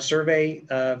 our survey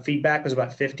feedback was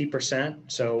about 50%.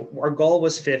 So our goal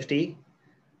was 50.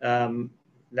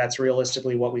 That's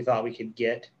realistically what we thought we could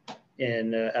get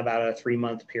in about a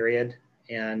 3-month period.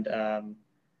 And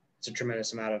it's a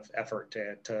tremendous amount of effort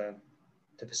to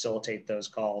facilitate those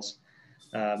calls.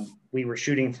 We were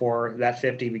shooting for that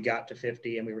 50, we got to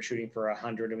 50, and we were shooting for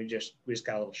 100, and we just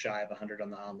got a little shy of 100 on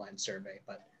the online survey.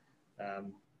 But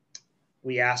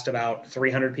we asked about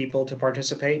 300 people to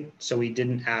participate, so we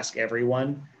didn't ask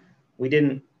everyone. We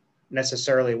didn't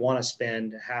necessarily want to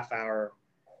spend a half hour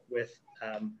with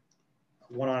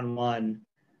one-on-one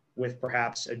with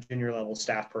perhaps a junior level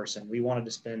staff person. We wanted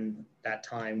to spend that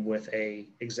time with a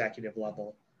executive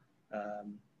level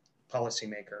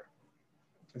policymaker.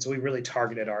 And so we really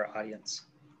targeted our audience.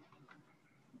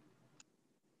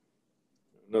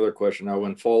 Another question now,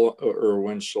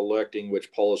 when selecting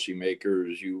which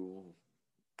policymakers you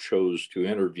chose to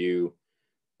interview,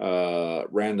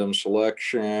 random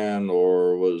selection,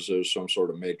 or was there some sort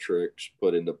of matrix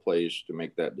put into place to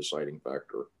make that deciding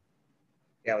factor?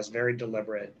 Yeah, it was very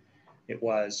deliberate. It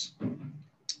was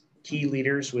key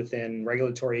leaders within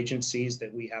regulatory agencies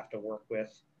that we have to work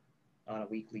with on a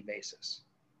weekly basis.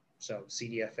 So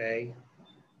CDFA,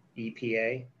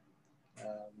 EPA,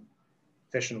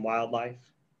 Fish and Wildlife,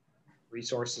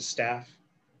 Resources staff,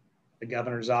 the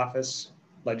governor's office,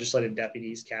 legislative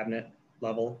deputies, cabinet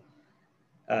level,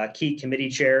 key committee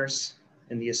chairs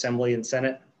in the Assembly and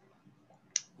Senate,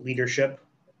 leadership,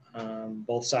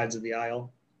 both sides of the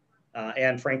aisle,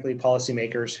 and frankly,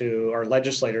 policymakers who are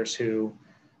legislators who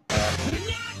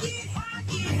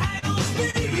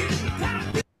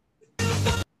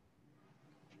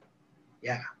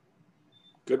yeah.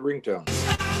 Good ringtone.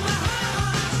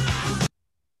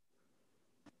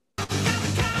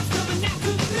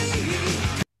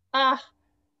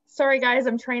 Sorry guys,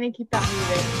 I'm trying to keep that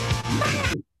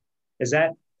moving.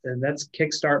 That's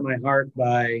Kickstart My Heart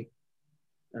by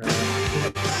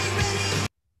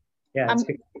yeah.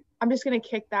 I'm just gonna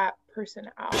kick that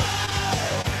person out.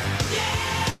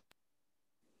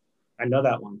 I know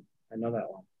that one.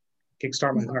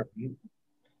 Kickstart My Heart.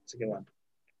 It's a good one.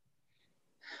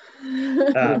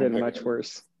 Could have been much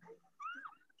worse.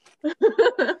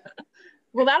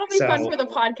 Well, that'll be fun for the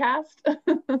podcast.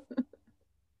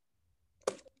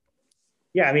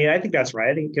 Yeah, I mean, I think that's right.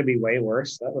 I think it could be way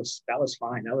worse. That was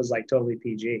fine. That was like totally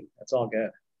PG. That's all good.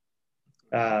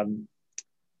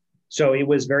 So it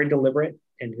was very deliberate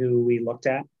in who we looked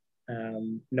at,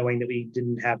 knowing that we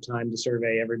didn't have time to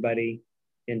survey everybody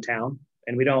in town,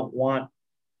 and we don't want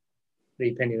the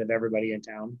opinion of everybody in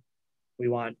town. We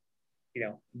want,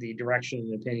 the direction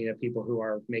and opinion of people who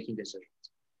are making decisions.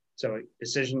 So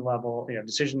decision level,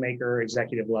 decision maker,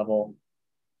 executive level,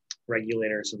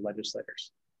 regulators and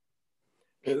legislators.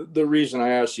 The reason I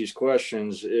ask these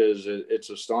questions is it's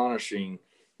astonishing.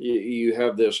 You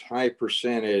have this high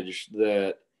percentage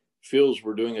that feels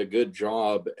we're doing a good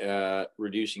job at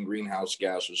reducing greenhouse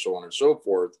gases, so on and so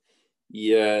forth.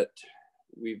 Yet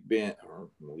we've been, or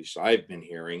at least I've been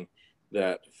hearing,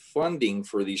 that funding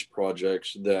for these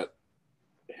projects that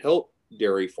help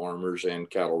dairy farmers and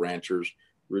cattle ranchers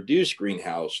reduce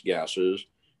greenhouse gases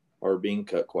are being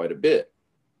cut quite a bit.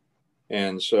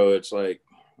 And so it's like,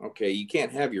 okay, you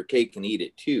can't have your cake and eat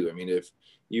it too. I mean, if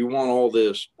you want all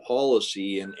this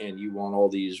policy and you want all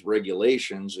these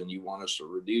regulations and you want us to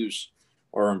reduce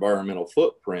our environmental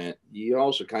footprint, you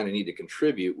also kind of need to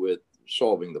contribute with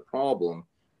solving the problem,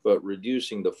 but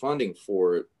reducing the funding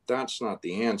for it, that's not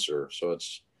the answer. So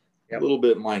it's a little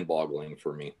bit mind-boggling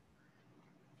for me.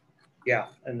 Yeah,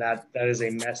 and that is a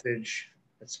message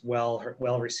that's well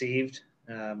received.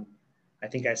 I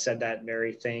think I said that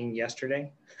very thing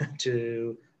yesterday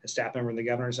to a staff member in the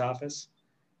governor's office.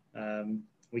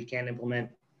 We can't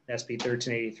implement SB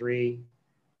 1383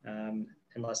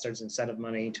 unless there's incentive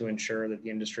money to ensure that the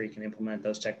industry can implement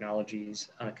those technologies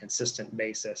on a consistent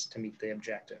basis to meet the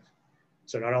objective.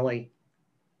 So not only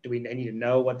do we need to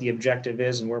know what the objective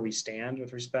is and where we stand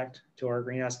with respect to our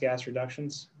greenhouse gas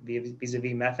reductions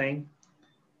vis-a-vis methane,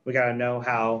 we got to know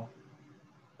how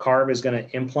CARB is going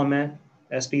to implement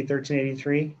SB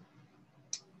 1383.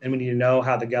 And we need to know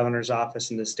how the governor's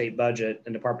office and the state budget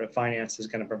and Department of Finance is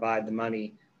going to provide the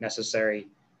money necessary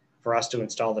for us to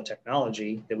install the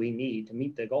technology that we need to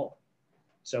meet the goal.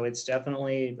 So it's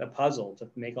definitely a puzzle to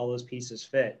make all those pieces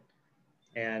fit.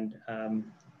 And,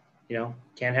 you know,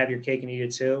 can't have your cake and eat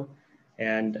it too.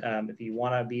 And if you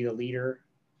want to be the leader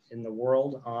in the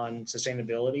world on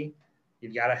sustainability,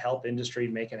 you've got to help industry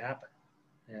make it happen.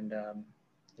 And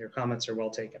your comments are well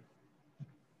taken.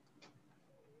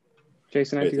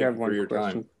 Jason, I do have one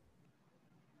question.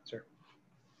 Sure.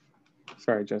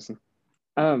 Sorry, Justin.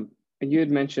 You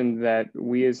had mentioned that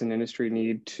we as an industry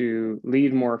need to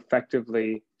lead more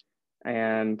effectively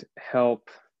and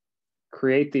help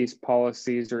create these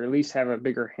policies, or at least have a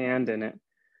bigger hand in it.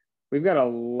 We've got a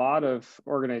lot of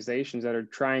organizations that are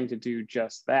trying to do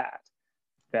just that,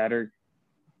 that are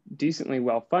decently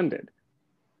well funded.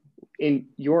 In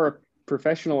your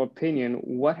professional opinion,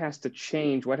 what has to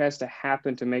change? What has to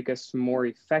happen to make us more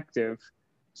effective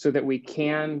so that we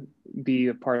can be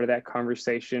a part of that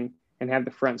conversation and have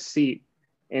the front seat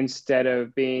instead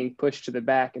of being pushed to the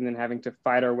back and then having to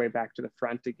fight our way back to the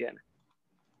front again?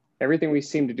 Everything we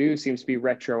seem to do seems to be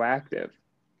retroactive.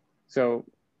 So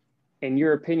in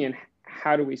your opinion,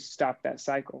 how do we stop that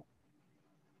cycle?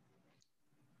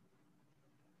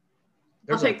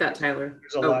 I'll take that, Tyler.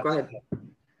 Go ahead.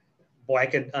 Boy, I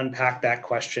could unpack that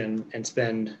question and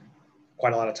spend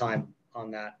quite a lot of time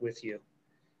on that with you.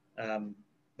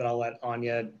 But I'll let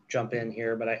Anya jump in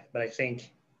here. But I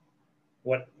think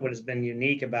what has been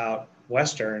unique about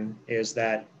Western is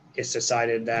that it's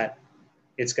decided that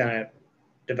it's going to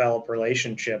develop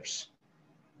relationships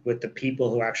with the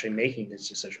people who are actually making these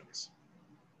decisions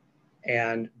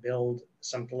and build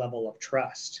some level of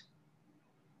trust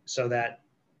so that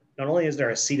not only is there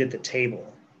a seat at the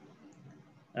table,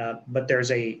 but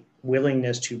there's a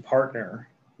willingness to partner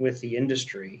with the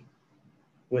industry,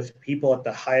 with people at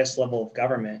the highest level of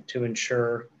government to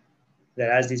ensure that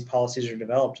as these policies are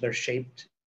developed, they're shaped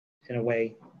in a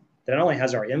way that not only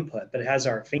has our input, but it has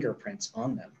our fingerprints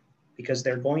on them, because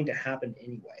they're going to happen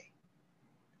anyway.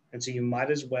 And so you might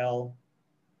as well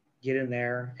get in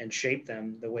there and shape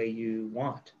them the way you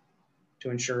want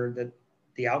to ensure that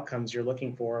the outcomes you're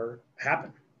looking for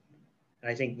happen.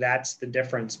 And I think that's the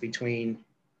difference between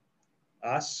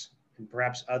us and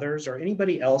perhaps others or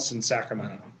anybody else in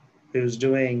Sacramento who's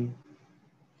doing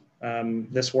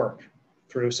this work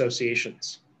through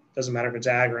associations. Doesn't matter if it's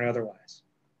ag or otherwise,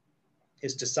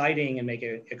 is deciding and make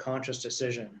a conscious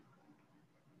decision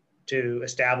to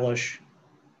establish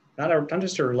not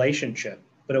just a relationship,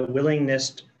 but a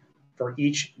willingness for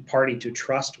each party to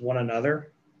trust one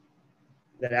another,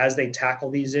 that as they tackle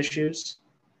these issues,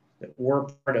 that we're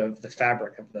part of the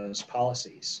fabric of those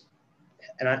policies.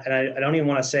 And I don't even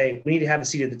want to say we need to have a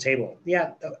seat at the table.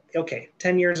 Yeah, okay,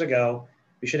 10 years ago,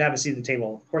 we should have a seat at the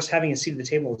table. Of course, having a seat at the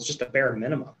table is just a bare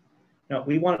minimum. No,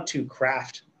 we want to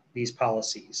craft these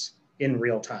policies in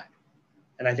real time.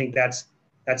 And I think that's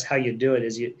how you do it,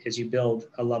 is you build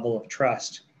a level of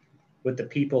trust with the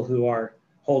people who are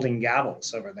holding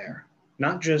gavels over there,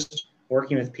 not just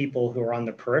working with people who are on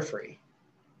the periphery,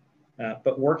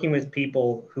 but working with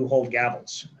people who hold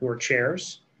gavels, who are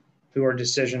chairs, who are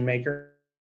decision makers,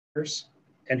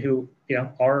 and who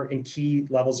are in key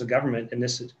levels of government in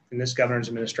this governor's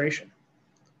administration.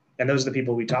 And those are the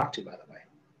people we talk to, by the way.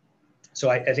 So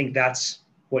I think that's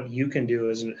what you can do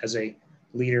as a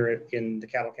leader in the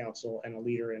Cattle Council and a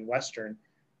leader in Western,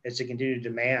 is to continue to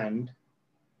demand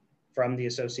from the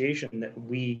association that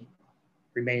we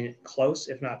remain close,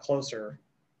 if not closer,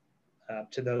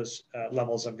 to those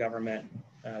levels of government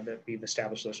that we've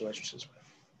established those relationships with.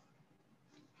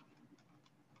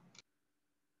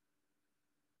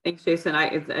 Thanks, Jason.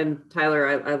 And Tyler,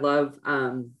 I love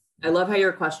how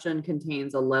your question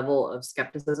contains a level of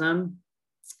skepticism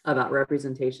about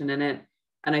representation in it.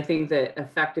 And I think that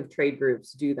effective trade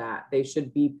groups do that. They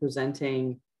should be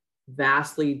presenting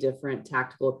vastly different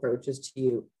tactical approaches to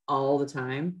you all the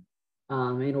time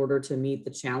in order to meet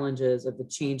the challenges of the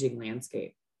changing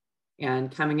landscape.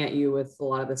 And coming at you with a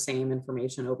lot of the same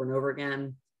information over and over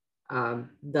again,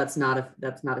 that's not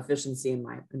efficiency in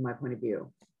my point of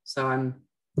view. So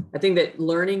I think that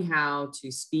learning how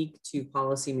to speak to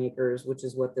policymakers, which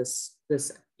is what this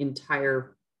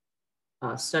entire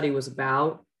study was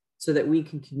about, so that we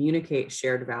can communicate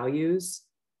shared values,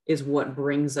 is what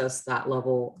brings us that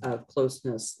level of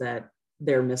closeness that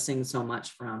they're missing so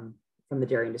much from the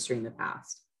dairy industry in the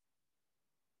past.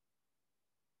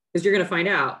 Because you're going to find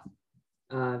out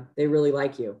they really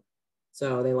like you.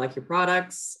 So they like your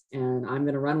products, and I'm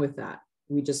going to run with that.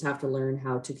 We just have to learn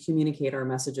how to communicate our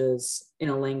messages in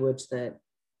a language that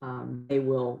they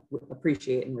will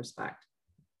appreciate and respect.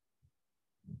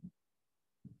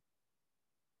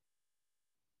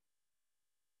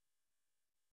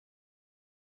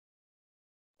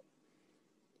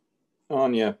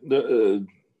 Anya,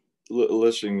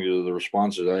 listening to the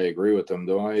responses, I agree with them.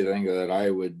 The only thing that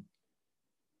I would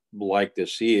like to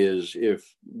see is,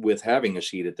 if with having a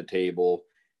seat at the table,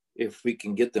 if we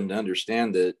can get them to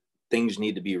understand that things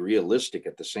need to be realistic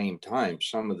at the same time.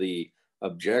 Some of the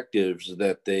objectives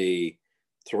that they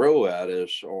throw at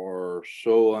us are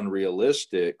so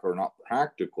unrealistic or not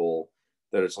practical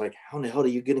that it's like, how in the hell are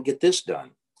you going to get this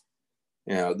done?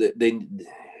 You know, they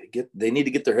need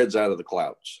to get their heads out of the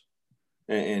clouds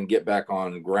and get back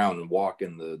on ground and walk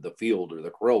in the field or the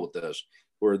corral with us,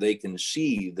 where they can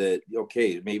see that,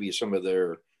 okay, maybe some of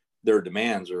their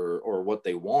demands or what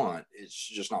they want, it's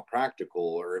just not practical,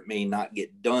 or it may not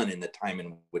get done in the time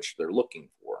in which they're looking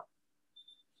for.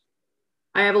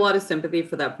 I have a lot of sympathy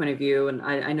for that point of view. And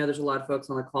I know there's a lot of folks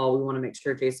on the call. We want to make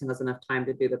sure Jason has enough time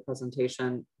to do the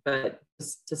presentation, but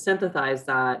to synthesize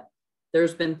that,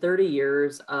 there's been 30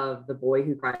 years of the boy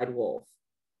who cried wolf.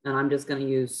 And I'm just going to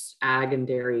use ag and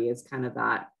dairy as kind of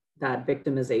that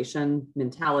victimization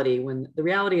mentality, when the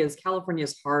reality is California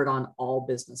is hard on all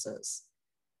businesses.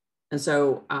 And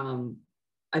so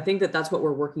I think that's what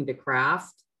we're working to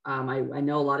craft. I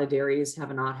know a lot of dairies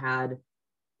have not had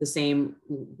the same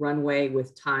runway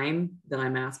with time that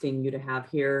I'm asking you to have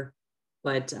here,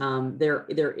 but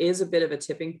there is a bit of a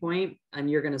tipping point, and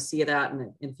you're going to see that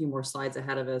in a few more slides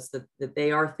ahead of us, that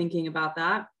they are thinking about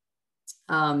that.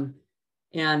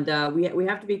 We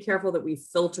have to be careful that we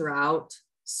filter out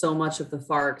so much of the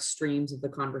far extremes of the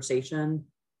conversation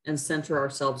and center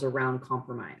ourselves around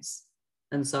compromise.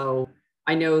 And so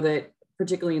I know that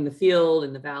particularly in the field,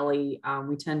 in the Valley,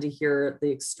 we tend to hear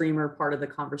the extremer part of the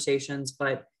conversations,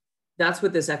 but that's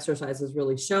what this exercise has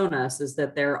really shown us, is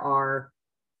that there are,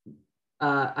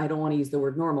 I don't want to use the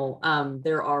word normal,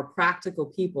 there are practical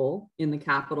people in the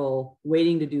Capitol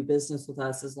waiting to do business with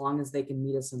us as long as they can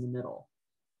meet us in the middle.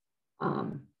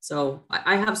 So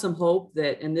I have some hope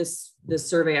that, and this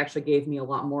survey actually gave me a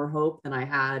lot more hope than I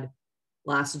had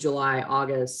last July,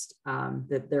 August,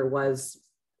 that there was,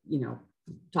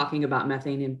 talking about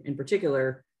methane in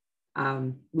particular.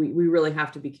 We really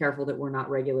have to be careful that we're not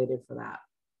regulated for that.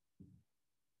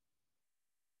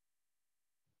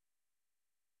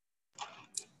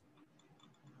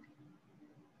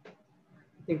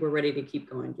 I think we're ready to keep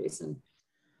going, Jason.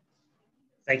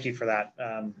 Thank you for that.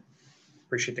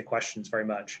 Appreciate the questions very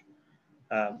much.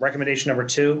 Recommendation number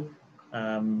 2,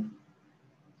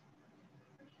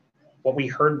 what we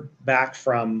heard back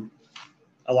from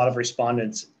a lot of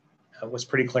respondents was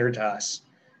pretty clear to us.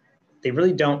 They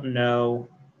really don't know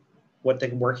what the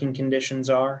working conditions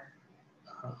are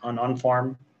on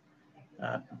farm.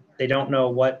 They don't know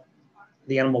what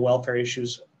the animal welfare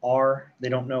issues are. They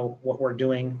don't know what we're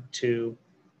doing to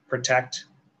protect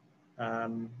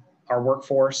our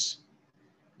workforce.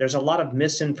 There's a lot of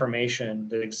misinformation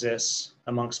that exists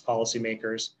amongst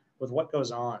policymakers with what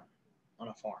goes on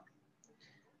a farm.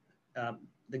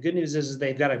 The good news is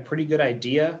they've got a pretty good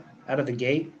idea out of the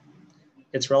gate.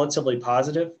 It's relatively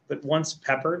positive, but once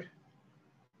peppered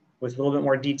with a little bit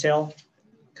more detail,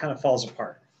 it kind of falls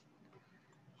apart.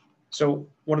 So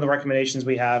one of the recommendations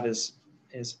we have is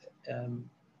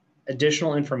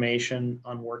additional information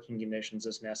on working conditions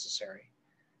is necessary.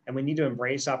 And we need to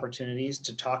embrace opportunities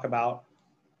to talk about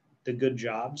the good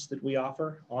jobs that we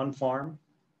offer on farm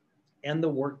and the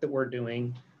work that we're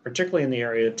doing, particularly in the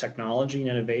area of technology and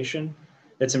innovation,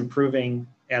 that's improving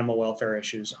animal welfare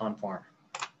issues on farm.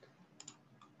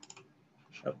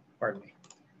 Oh, pardon me.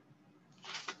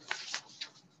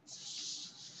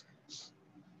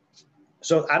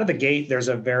 So out of the gate, there's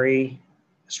a very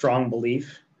strong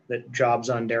belief that jobs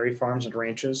on dairy farms and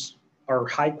ranches are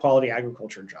high quality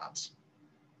agriculture jobs.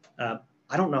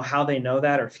 I don't know how they know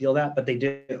that or feel that, but they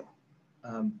do.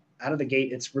 Out of the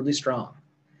gate, it's really strong.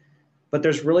 But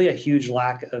there's really a huge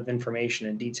lack of information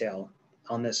and detail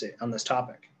on this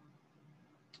topic.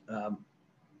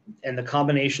 And the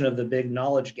combination of the big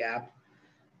knowledge gap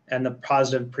and the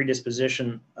positive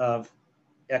predisposition of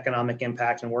economic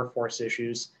impact and workforce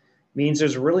issues means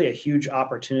there's really a huge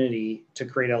opportunity to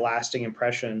create a lasting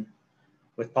impression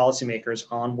with policymakers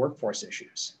on workforce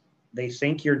issues. They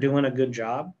think you're doing a good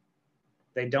job.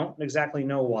 They don't exactly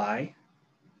know why.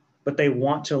 but they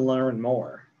want to learn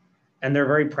more. And they're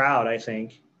very proud, I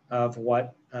think, of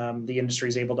what the industry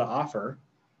is able to offer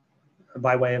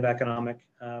by way of economic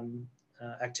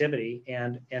activity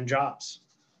and jobs.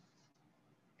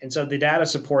 And so the data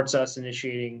supports us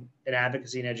initiating an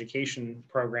advocacy and education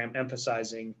program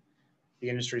emphasizing the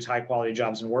industry's high quality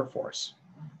jobs and workforce.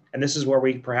 And this is where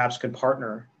we perhaps could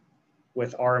partner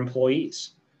with our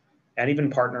employees and even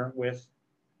partner with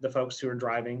the folks who are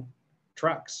driving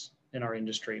trucks in our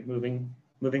industry, moving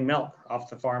milk off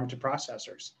the farm to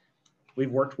processors.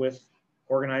 We've worked with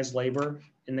organized labor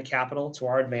in the Capitol to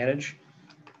our advantage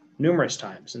numerous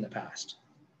times in the past.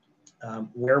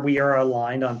 Where we are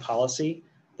aligned on policy,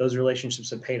 those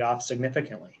relationships have paid off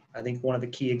significantly. I think one of the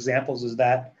key examples is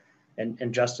that,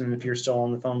 and Justin, if you're still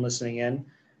on the phone listening in,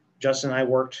 Justin and I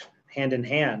worked hand in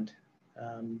hand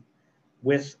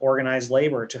with organized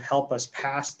labor to help us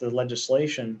pass the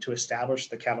legislation to establish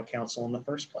the Cattle Council in the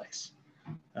first place.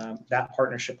 That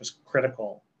partnership was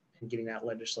critical in getting that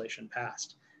legislation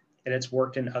passed. And it's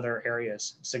worked in other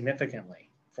areas significantly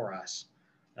for us.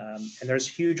 And there's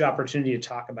huge opportunity to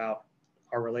talk about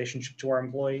our relationship to our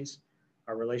employees,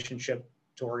 our relationship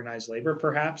to organized labor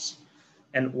perhaps,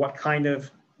 and what kind of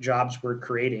jobs we're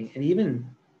creating, and even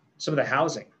some of the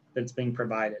housing that's being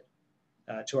provided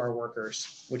to our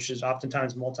workers, which is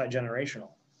oftentimes multi-generational.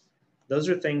 Those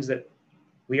are things that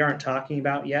we aren't talking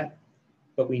about yet,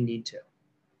 but we need to,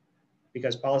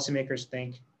 because policymakers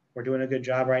think we're doing a good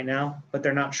job right now, but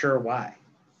they're not sure why.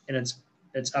 And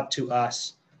it's up to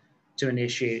us to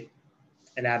initiate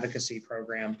an advocacy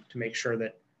program to make sure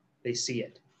that they see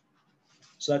it.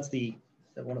 So that's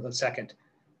one of the second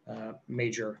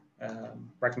major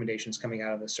recommendations coming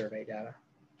out of the survey data.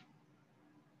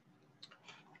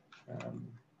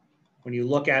 When you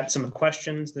look at some of the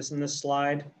questions, this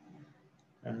slide,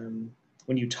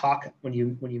 when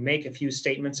you make a few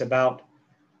statements about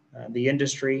the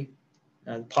industry,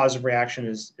 positive reaction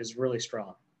is really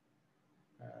strong.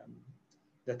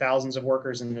 The thousands of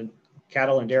workers in the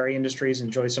cattle and dairy industries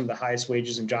enjoy some of the highest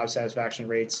wages and job satisfaction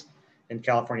rates in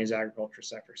California's agriculture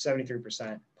sector.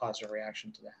 73% positive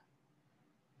reaction to that.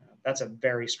 That's a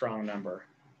very strong number,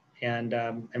 and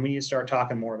we need to start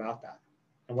talking more about that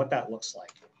and what that looks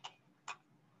like.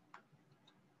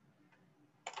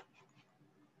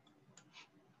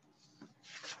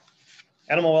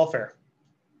 Animal welfare.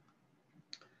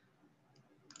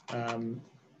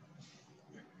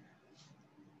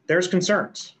 There's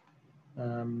concerns,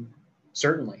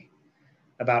 certainly,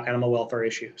 about animal welfare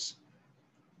issues,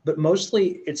 but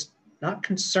mostly it's not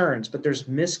concerns, but there's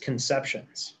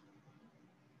misconceptions.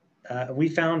 We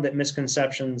found that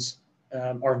misconceptions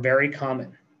are very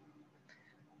common,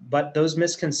 but those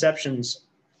misconceptions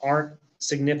aren't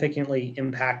significantly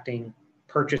impacting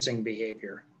purchasing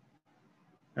behavior.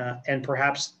 And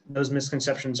perhaps those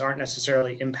misconceptions aren't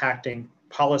necessarily impacting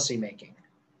policymaking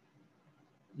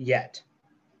yet.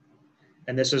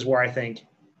 And this is where I think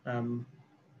one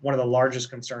of the largest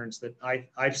concerns that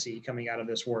I see coming out of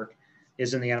this work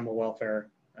is in the animal welfare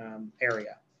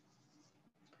area.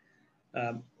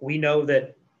 We know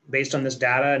that based on this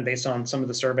data and based on some of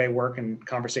the survey work and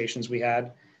conversations we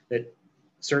had, that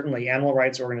certainly animal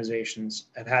rights organizations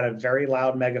have had a very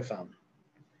loud megaphone.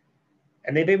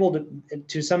 And they've able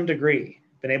to some degree,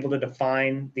 been able to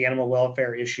define the animal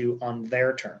welfare issue on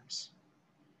their terms.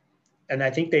 And I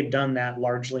think they've done that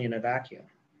largely in a vacuum.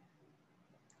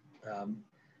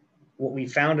 What we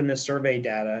found in this survey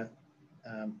data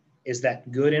is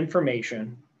that good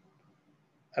information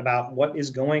about what is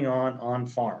going on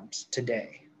farms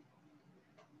today,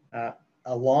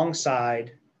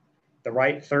 alongside the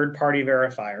right third-party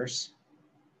verifiers.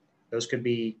 Those could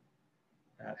be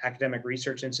academic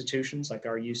research institutions like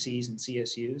our UCs and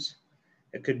CSUs.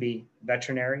 It could be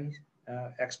veterinary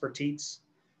expertise.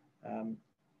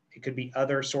 It could be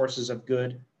other sources of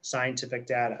good scientific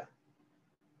data.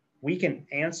 We can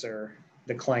answer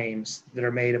the claims that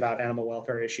are made about animal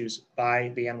welfare issues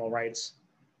by the animal rights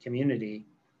community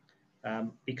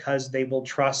because they will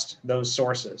trust those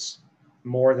sources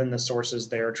more than the sources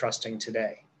they're trusting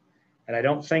today. And I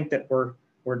don't think that we're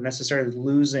necessarily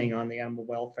losing on the animal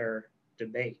welfare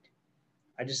debate.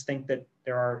 I just think that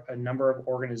there are a number of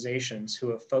organizations who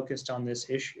have focused on this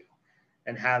issue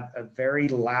and have a very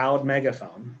loud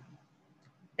megaphone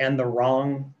and the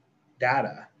wrong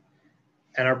data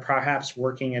and are perhaps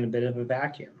working in a bit of a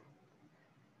vacuum.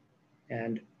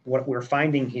 And what we're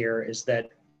finding here is that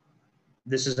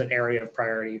this is an area of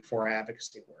priority for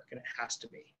advocacy work, and it has to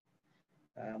be.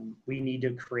 We need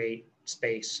to create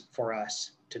space for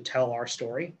us to tell our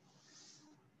story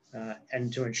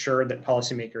and to ensure that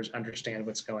policymakers understand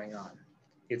what's going on.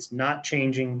 It's not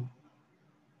changing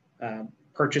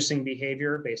purchasing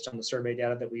behavior based on the survey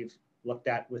data that we've looked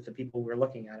at with the people we're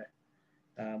looking at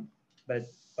it.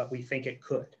 But we think it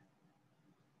could.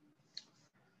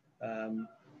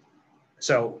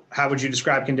 So how would you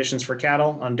describe conditions for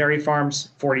cattle? On dairy farms,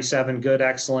 47 good,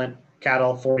 excellent.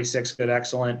 Cattle, 46 good,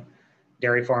 excellent.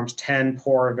 Dairy farms, 10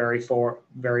 poor, very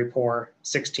poor,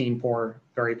 16 poor,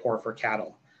 very poor for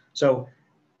cattle. So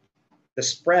the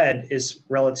spread is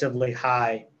relatively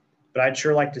high, but I'd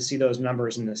sure like to see those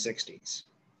numbers in the 60s.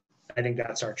 I think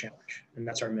that's our challenge and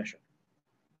that's our mission.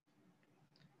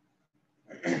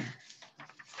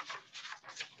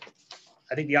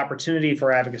 I think the opportunity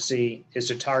for advocacy is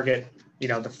to target, the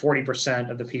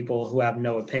 40% of the people who have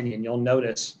no opinion. You'll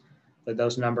notice that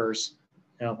those numbers,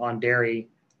 on dairy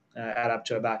add up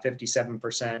to about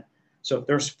 57%. So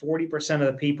there's 40% of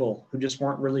the people who just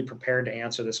weren't really prepared to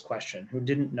answer this question, who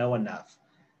didn't know enough,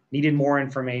 needed more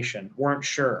information, weren't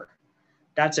sure.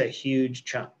 That's a huge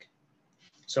chunk.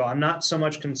 So I'm not so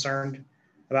much concerned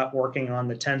about working on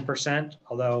the 10%,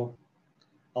 although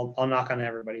I'll knock on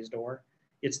everybody's door.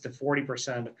 It's the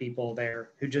 40% of people there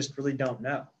who just really don't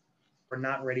know. We're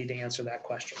not ready to answer that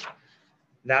question.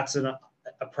 That's a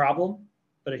problem,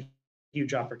 but a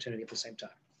huge opportunity at the same time.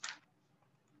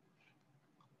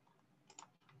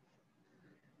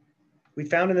 We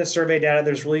found in this survey data,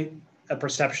 there's really a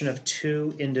perception of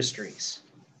two industries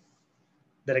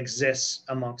that exists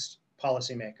amongst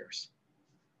policymakers.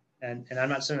 And I'm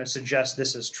not going to suggest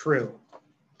this is true.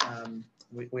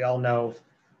 We all know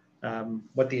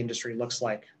what the industry looks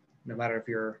like, no matter if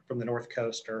you're from the North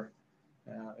Coast or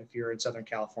if you're in Southern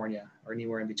California or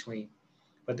anywhere in between.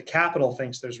 But the Capitol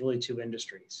thinks there's really two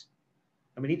industries.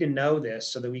 And we need to know this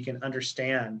so that we can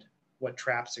understand what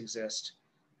traps exist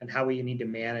and how we need to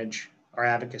manage our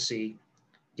advocacy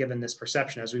given this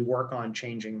perception as we work on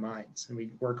changing minds and we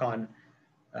work on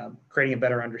creating a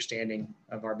better understanding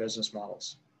of our business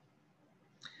models.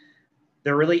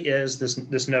 There really is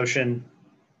this notion,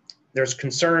 there's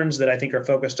concerns that I think are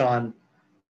focused on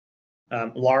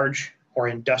large or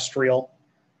industrial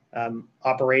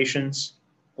operations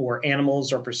where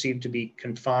animals are perceived to be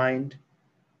confined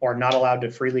or not allowed to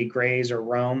freely graze or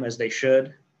roam as they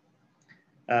should.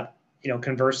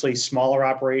 Conversely, smaller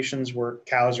operations where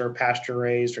cows are pasture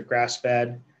raised or grass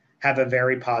fed have a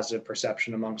very positive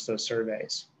perception amongst those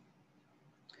surveys.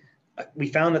 We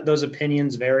found that those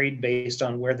opinions varied based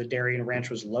on where the dairy and ranch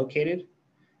was located.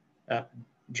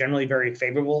 Generally very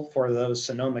favorable for those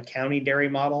Sonoma County dairy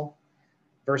model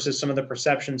versus some of the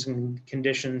perceptions and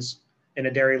conditions in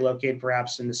a dairy located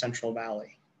perhaps in the Central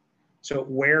Valley. So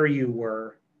where you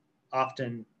were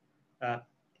often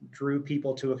drew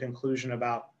people to a conclusion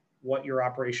about what your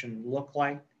operation looked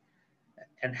like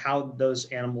and how those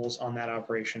animals on that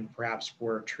operation perhaps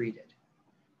were treated.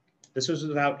 This was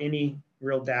without any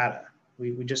real data.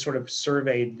 We just sort of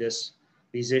surveyed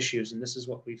these issues, and this is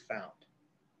what we found.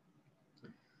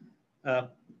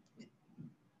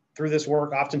 Through this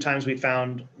work, oftentimes we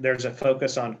found there's a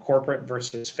focus on corporate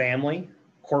versus family,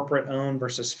 corporate owned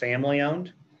versus family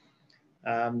owned.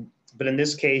 But in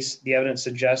this case, the evidence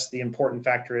suggests the important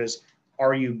factor is,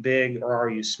 are you big or are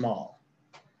you small?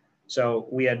 So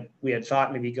we had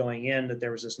thought maybe going in that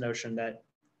there was this notion that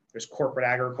there's corporate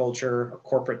agriculture or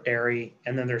corporate dairy,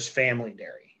 and then there's family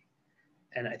dairy.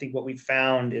 And I think what we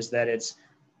found is that it's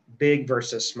big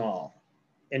versus small,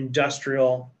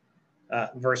 industrial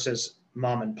versus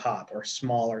mom and pop or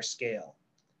smaller scale.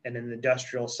 And in the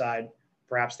industrial side,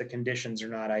 perhaps the conditions are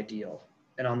not ideal.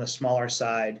 And on the smaller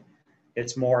side,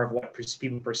 it's more of what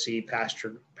people perceive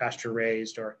pasture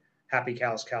raised or happy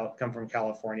cows come from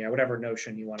California, whatever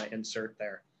notion you want to insert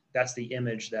there. That's the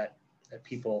image that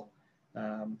people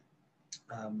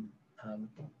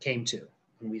came to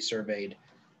when we surveyed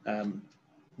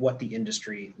what the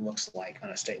industry looks like on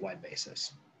a statewide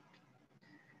basis.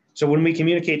 So when we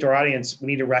communicate to our audience, we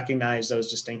need to recognize those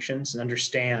distinctions and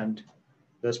understand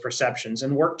those perceptions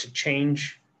and work to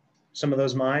change some of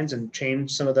those minds and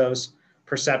change some of those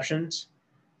perceptions.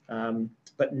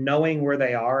 But knowing where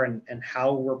they are and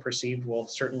how we're perceived will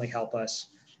certainly help us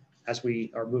as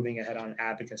we are moving ahead on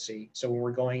advocacy. So when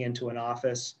we're going into an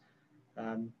office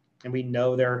and we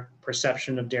know their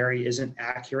perception of dairy isn't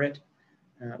accurate,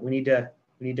 we need to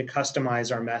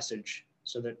customize our message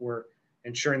so that we're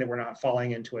ensuring that we're not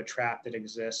falling into a trap that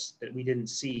exists that we didn't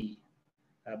see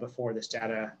before this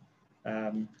data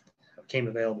came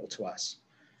available to us.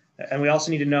 And we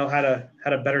also need to know how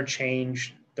to better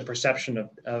change the perception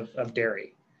of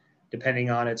dairy, depending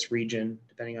on its region,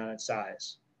 depending on its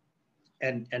size,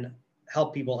 and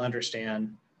help people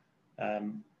understand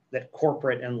that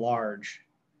corporate and large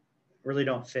really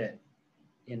don't fit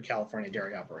in California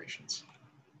dairy operations.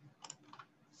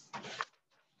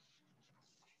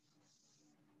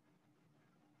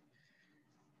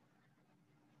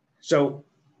 So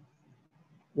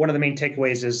one of the main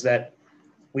takeaways is that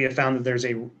we have found that there's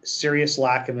a serious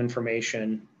lack of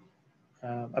information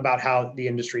about how the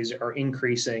industries are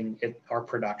increasing our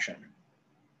production.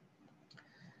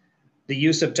 The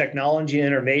use of technology and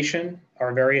innovation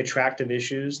are very attractive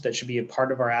issues that should be a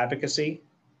part of our advocacy.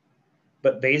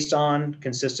 But based on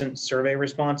consistent survey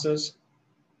responses,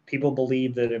 people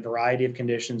believe that a variety of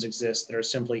conditions exist that are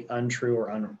simply untrue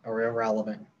or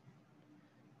irrelevant.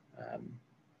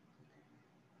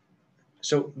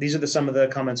 So these are some of the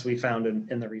comments we found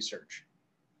in the research.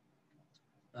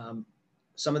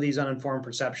 Some of these uninformed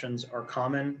perceptions are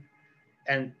common,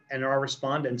 and our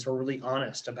respondents were really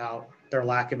honest about their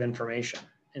lack of information.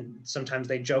 And sometimes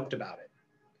they joked about it.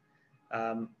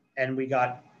 And we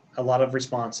got a lot of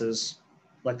responses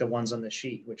like the ones on the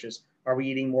sheet, which is, are we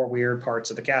eating more weird parts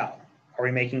of the cow? Are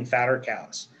we making fatter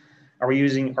cows? Are we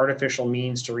using artificial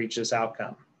means to reach this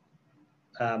outcome?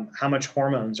 How much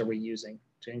hormones are we using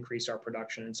to increase our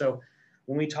production? And so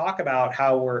when we talk about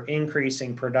how we're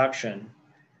increasing production,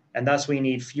 and thus we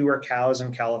need fewer cows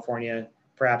in California,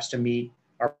 perhaps to meet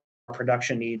our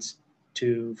production needs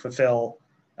to fulfill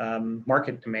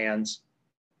market demands,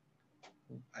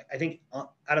 I think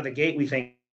out of the gate, we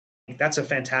think that's a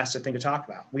fantastic thing to talk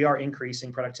about. We are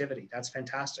increasing productivity. That's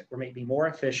fantastic. We're maybe more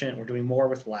efficient. We're doing more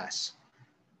with less.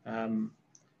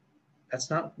 That's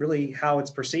not really how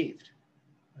it's perceived.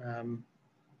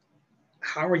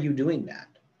 How are you doing that?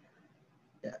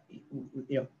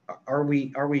 You know, are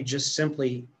we just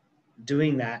simply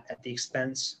doing that at the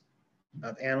expense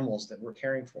of animals that we're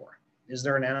caring for? Is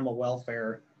there an animal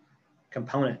welfare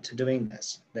component to doing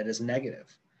this that is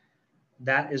negative?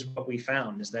 That is what we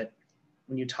found, is that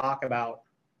when you talk about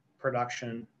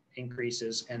production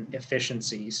increases and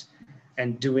efficiencies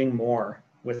and doing more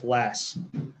with less,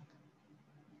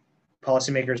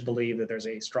 policymakers believe that there's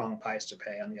a strong price to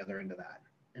pay on the other end of that.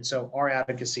 And so our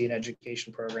advocacy and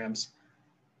education programs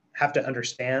have to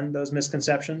understand those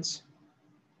misconceptions,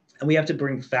 and we have to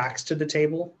bring facts to the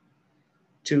table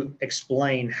to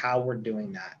explain how we're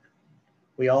doing that.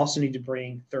 We also need to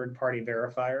bring third-party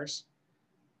verifiers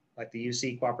like the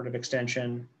UC Cooperative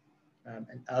Extension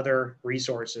and other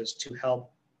resources to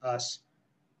help us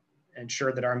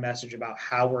ensure that our message about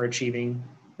how we're achieving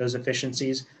those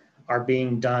efficiencies are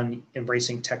being done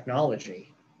embracing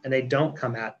technology, and they don't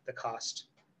come at the cost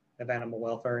of animal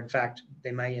welfare. In fact,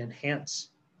 they may enhance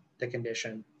the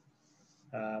condition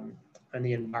and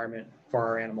the environment for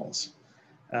our animals.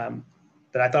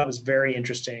 But I thought it was very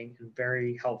interesting and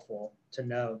very helpful to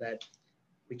know that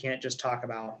we can't just talk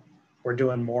about we're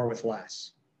doing more with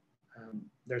less.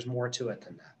 There's more to it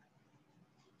than that.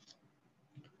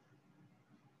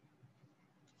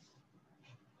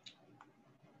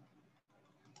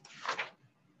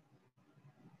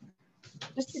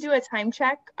 Just to do a time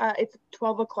check, it's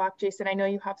 12 o'clock, Jason. I know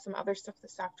you have some other stuff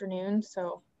this afternoon,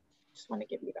 so just want to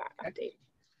give you that update.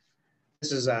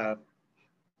 This is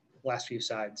last few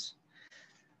slides.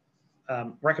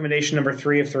 Recommendation number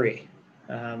 3 of 3.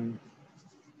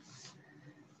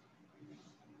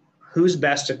 Who's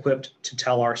best equipped to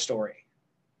tell our story?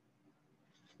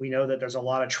 We know that there's a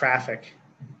lot of traffic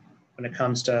when it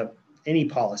comes to any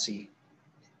policy,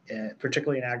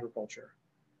 particularly in agriculture,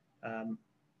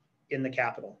 in the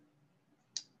Capitol,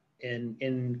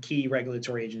 in key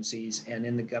regulatory agencies, and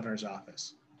in the governor's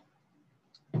office.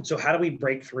 So how do we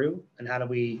break through, and how do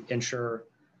we ensure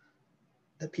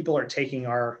that people are taking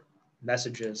our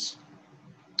messages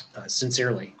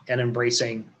sincerely and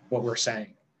embracing what we're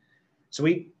saying? So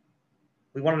we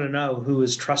wanted to know who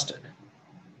is trusted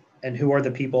and who are the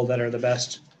people that are the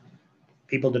best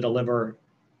people to deliver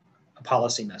a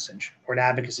policy message or an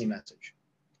advocacy message.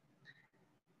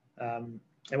 And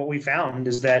what we found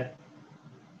is that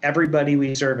everybody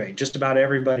we surveyed, just about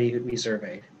everybody who we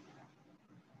surveyed,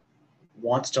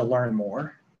 wants to learn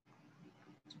more,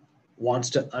 wants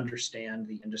to understand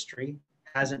the industry,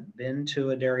 hasn't been to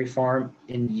a dairy farm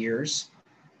in years,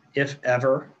 if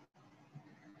ever,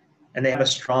 and they have a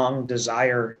strong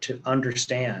desire to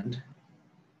understand,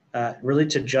 really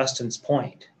to Justin's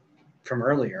point from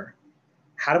earlier,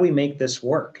 how do we make this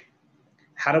work?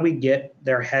 How do we get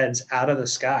their heads out of the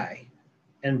sky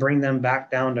and bring them back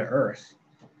down to earth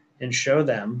and show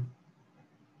them,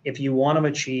 if you want to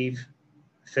achieve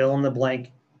fill in the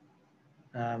blank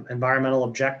environmental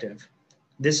objective,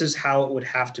 this is how it would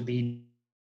have to be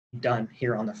done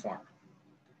here on the farm.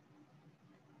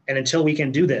 And until we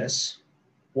can do this,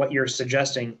 what you're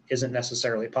suggesting isn't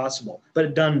necessarily possible.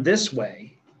 But done this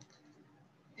way,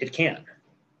 it can.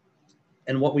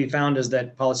 And what we found is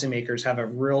that policymakers have a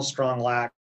real strong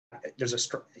lack, there's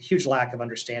a huge lack of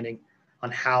understanding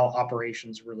on how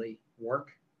operations really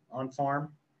work on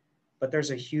farm. but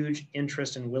there's a huge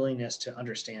interest and willingness to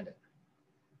understand it.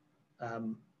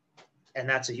 And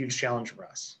that's a huge challenge for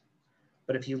us.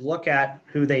 But if you look at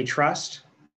who they trust,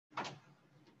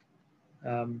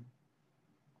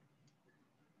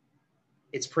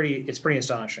 it's pretty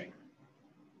astonishing.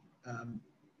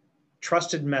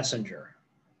 Trusted messenger,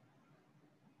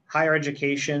 higher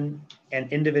education,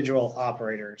 and individual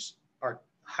operators are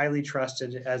highly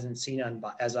trusted as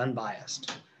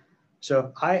unbiased. So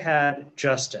if I had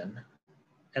Justin,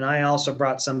 and I also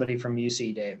brought somebody from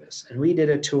UC Davis, and we did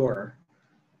a tour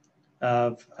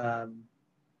of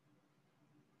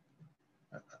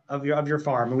your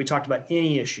farm, and we talked about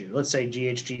any issue, let's say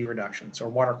GHG reductions or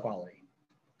water quality,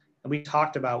 and we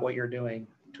talked about what you're doing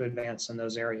to advance in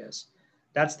those areas.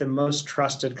 That's the most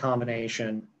trusted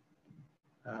combination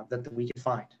that we can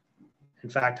find. In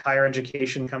fact, higher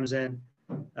education comes in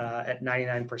at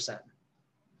 99%.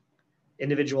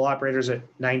 Individual operators at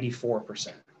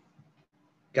 94%.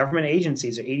 Government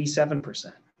agencies at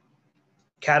 87%.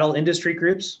 Cattle industry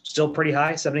groups, still pretty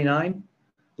high, 79%.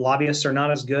 Lobbyists are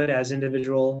not as good as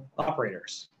individual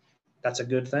operators. That's a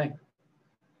good thing.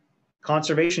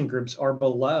 Conservation groups are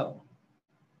below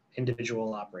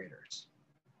individual operators.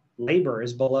 Labor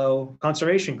is below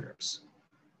conservation groups.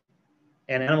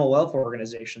 And animal welfare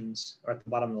organizations are at the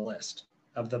bottom of the list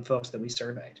of the folks that we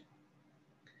surveyed.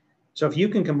 So if you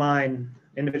can combine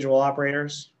individual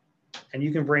operators and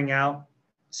you can bring out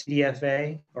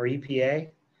CDFA or EPA,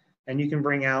 and you can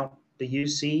bring out the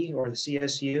UC or the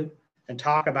CSU and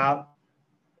talk about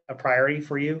a priority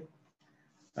for you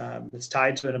that's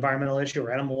tied to an environmental issue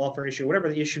or animal welfare issue, whatever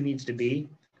the issue needs to be,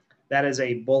 that is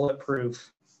a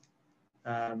bulletproof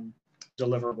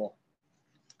deliverable.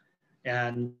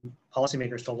 And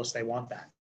policymakers told us they want that,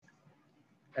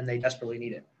 and they desperately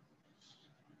need it.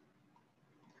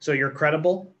 So you're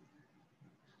credible,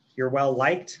 you're well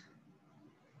liked.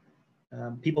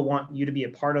 People want you to be a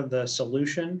part of the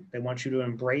solution. They want you to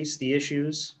embrace the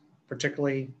issues,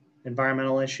 particularly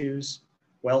environmental issues,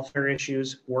 welfare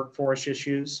issues, workforce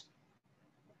issues,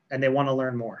 and they want to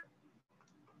learn more.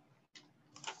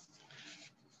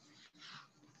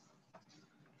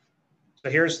 So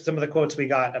here's some of the quotes we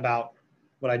got about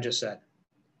what I just said.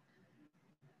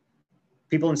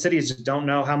 People in cities just don't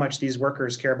know how much these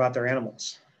workers care about their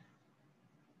animals.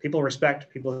 People respect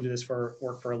people who do this for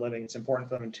work for a living. It's important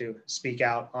for them to speak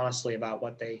out honestly about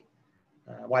what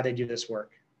why they do this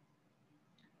work.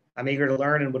 I'm eager to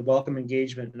learn and would welcome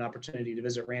engagement and opportunity to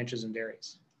visit ranches and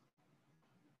dairies.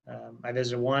 I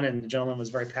visited one, and the gentleman was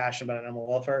very passionate about animal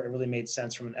welfare. It really made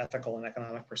sense from an ethical and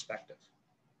economic perspective.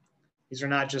 These are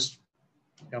not just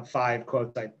 5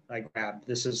 quotes I grabbed.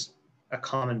 This is a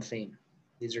common theme.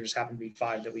 These are just happen to be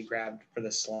 5 that we grabbed for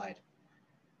this slide.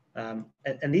 And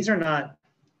these are not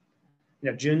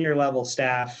junior level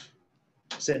staff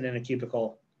sitting in a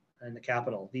cubicle in the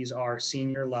Capitol. These are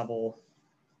senior level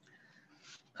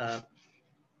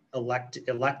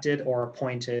elected or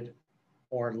appointed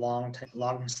or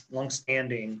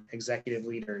long-standing executive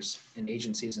leaders in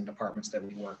agencies and departments that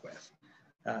we work with.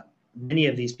 Many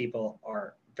of these people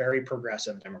are very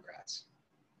progressive Democrats.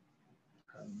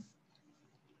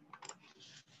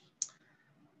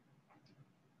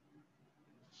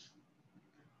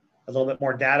 A little bit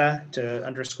more data to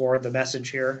underscore the message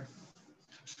here.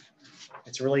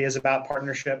 It really is about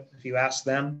partnership. If you ask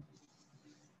them,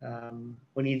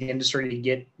 we need the industry to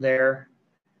get there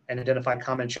and identify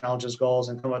common challenges, goals,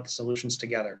 and come up with solutions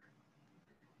together.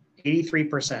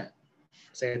 83%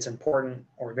 say it's important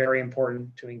or very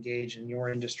important to engage in your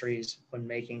industries when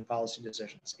making policy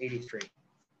decisions. 83.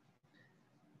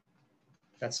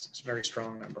 That's a very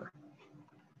strong number.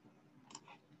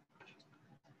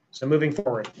 So moving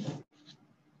forward,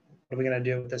 what are we going to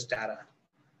do with this data?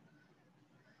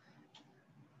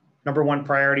 Number 1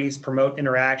 priorities, promote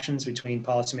interactions between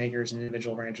policymakers and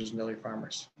individual ranchers and dairy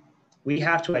farmers. We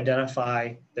have to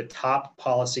identify the top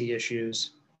policy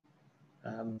issues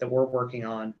that we're working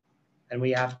on, and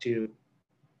we have to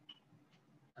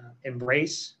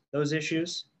embrace those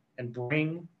issues and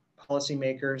bring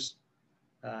policymakers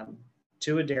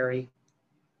to a dairy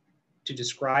to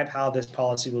describe how this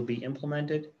policy will be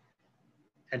implemented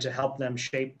and to help them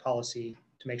shape policy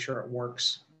to make sure it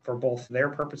works for both their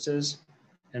purposes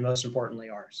and most importantly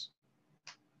ours.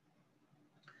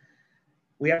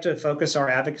 We have to focus our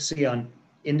advocacy on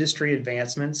industry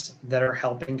advancements that are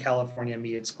helping California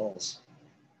meet its goals.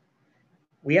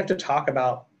 We have to talk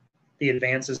about the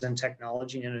advances in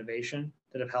technology and innovation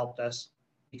that have helped us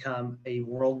become a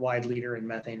worldwide leader in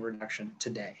methane reduction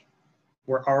today.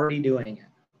 We're already doing it.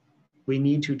 We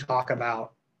need to talk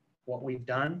about what we've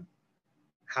done,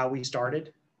 how we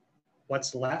started,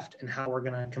 what's left, and how we're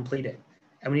going to complete it.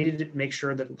 And we need to make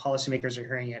sure that policymakers are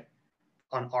hearing it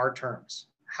on our terms,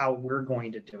 how we're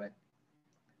going to do it.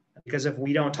 Because if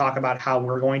we don't talk about how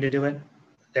we're going to do it,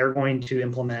 they're going to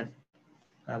implement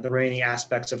the remaining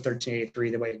aspects of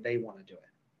 1383 the way they want to do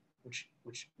it,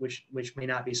 which may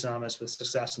not be synonymous with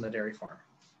success in the dairy farm.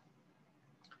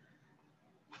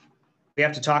 We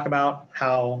have to talk about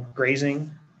how grazing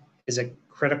is a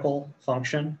critical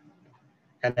function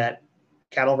and that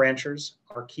cattle ranchers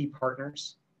are key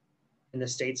partners in the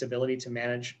state's ability to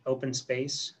manage open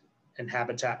space and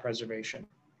habitat preservation.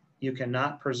 You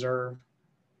cannot preserve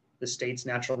the state's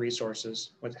natural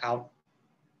resources without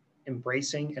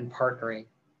embracing and partnering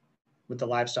with the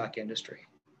livestock industry.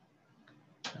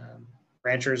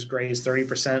 Ranchers graze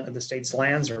 30% of the state's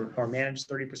lands or manage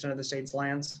 30% of the state's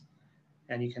lands,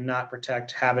 and you cannot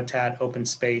protect habitat, open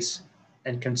space,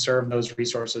 and conserve those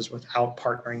resources without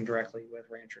partnering directly with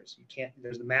ranchers. You can't,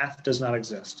 the math does not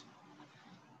exist.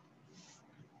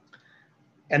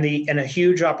 And a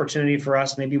huge opportunity for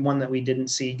us, maybe one that we didn't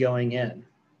see going in,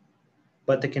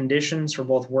 but the conditions for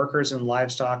both workers and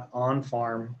livestock on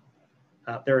farm,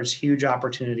 there is huge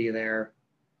opportunity there.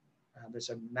 There's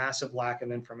a massive lack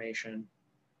of information.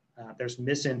 There's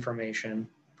misinformation,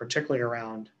 particularly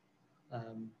around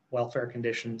welfare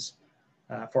conditions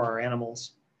for our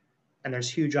animals. And there's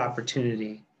huge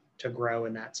opportunity to grow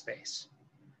in that space.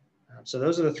 So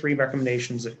those are the 3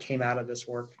 recommendations that came out of this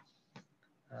work.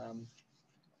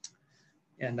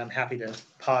 And I'm happy to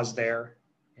pause there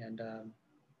and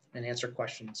answer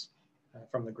questions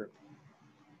from the group.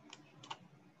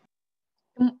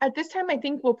 At this time, I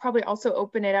think we'll probably also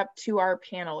open it up to our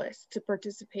panelists to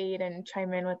participate and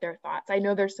chime in with their thoughts. I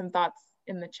know there's some thoughts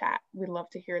in the chat. We'd love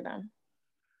to hear them.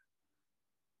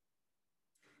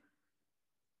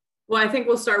 Well, I think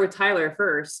we'll start with Tyler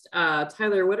first.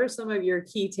 Tyler, what are some of your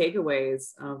key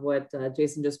takeaways of what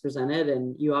Jason just presented?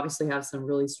 And you obviously have some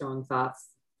really strong thoughts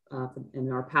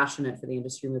and are passionate for the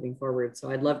industry moving forward.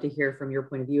 So I'd love to hear from your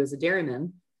point of view as a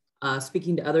dairyman,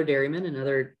 speaking to other dairymen and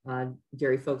other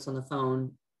dairy folks on the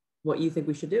phone, what you think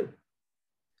we should do.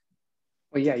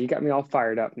 Well, yeah, you got me all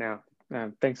fired up now.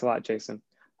 Thanks a lot, Jason.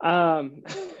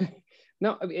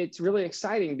 No, it's really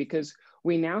exciting because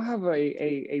we now have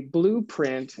a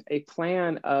blueprint, a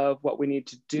plan of what we need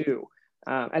to do.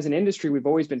 As an industry, we've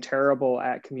always been terrible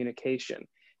at communication.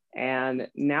 And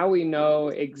now we know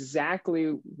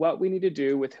exactly what we need to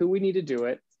do with who we need to do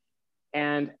it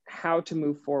and how to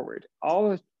move forward. All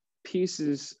the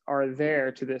pieces are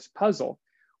there to this puzzle.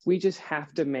 We just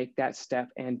have to make that step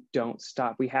and don't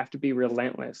stop. We have to be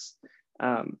relentless.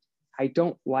 I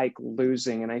don't like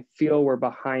losing, and I feel we're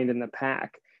behind in the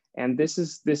pack. And this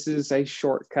is a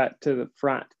shortcut to the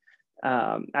front.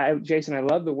 Jason, I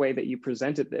love the way that you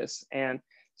presented this, and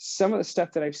some of the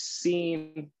stuff that I've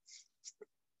seen.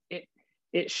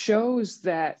 It shows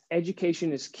that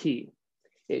education is key.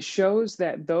 It shows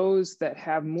that those that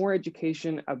have more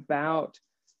education about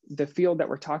the field that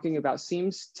we're talking about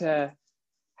seems to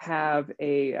have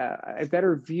a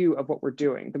better view of what we're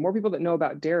doing. The more people that know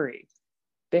about dairy,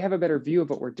 they have a better view of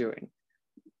what we're doing.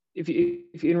 If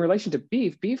in relation to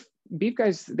beef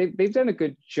guys, they've done a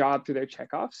good job through their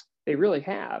checkoffs. They really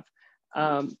have.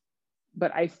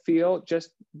 But I feel,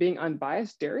 just being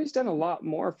unbiased, dairy's done a lot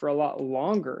more for a lot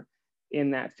longer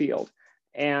in that field.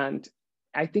 And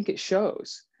I think it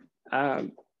shows.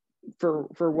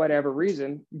 For whatever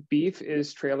reason, beef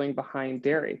is trailing behind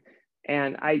dairy.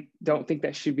 And I don't think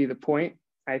that should be the point.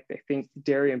 I think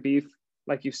dairy and beef,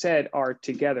 like you said, are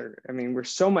together. I mean, we're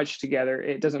so much together,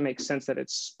 it doesn't make sense that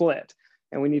it's split.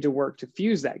 And we need to work to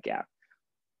fuse that gap.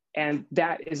 And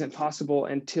that isn't possible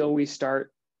until we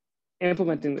start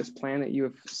implementing this plan that you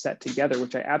have set together,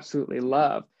 which I absolutely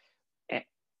love.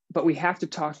 But we have to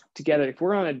talk together. If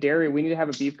we're on a dairy, we need to have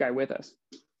a beef guy with us.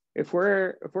 If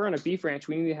we're on a beef ranch,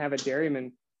 we need to have a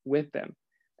dairyman with them.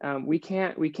 We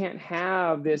can't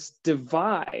have this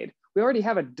divide. We already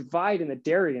have a divide in the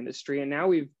dairy industry, and now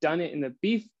we've done it in the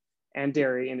beef and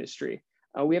dairy industry.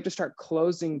 We have to start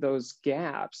closing those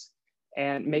gaps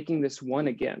and making this one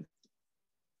again.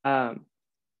 But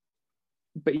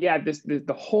yeah,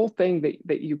 the whole thing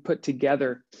that you put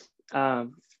together,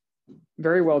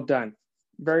 very well done.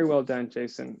 Very well done,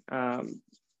 Jason.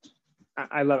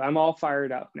 I love it. I'm all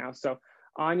fired up now. So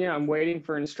Anya, I'm waiting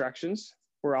for instructions.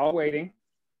 We're all waiting.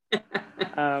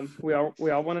 We all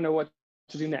want to know what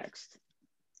to do next.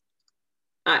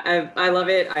 I love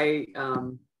it.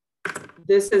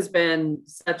 This has been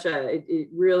it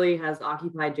really has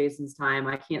occupied Jason's time.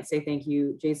 I can't say thank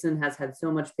you. Jason has had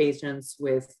so much patience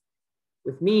with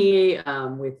me,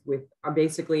 with our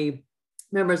basically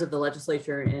members of the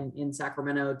legislature in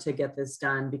Sacramento to get this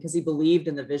done, because he believed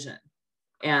in the vision.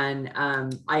 And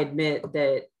I admit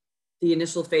that the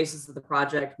initial phases of the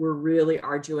project were really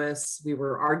arduous. We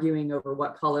were arguing over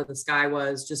what color the sky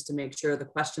was just to make sure the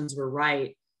questions were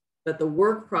right. But the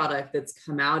work product that's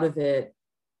come out of it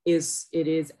is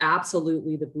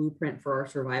absolutely the blueprint for our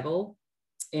survival.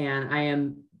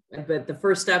 And but the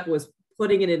first step was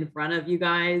putting it in front of you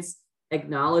guys,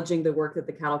 acknowledging the work that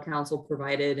the Cattle Council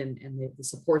provided and the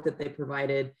support that they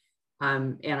provided.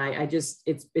 And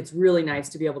it's really nice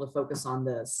to be able to focus on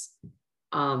this.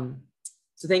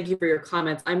 So thank you for your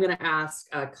comments. I'm going to ask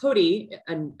Cody,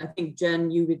 and I think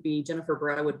Jennifer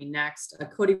Beretta would be next.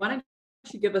 Cody, why don't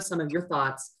you give us some of your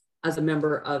thoughts as a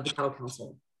member of the Cattle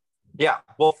Council? Yeah,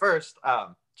 well, first,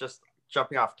 just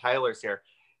jumping off Tyler's here,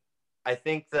 I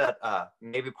think that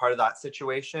maybe part of that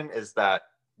situation is that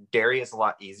dairy is a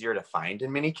lot easier to find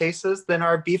in many cases than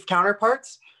our beef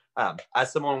counterparts.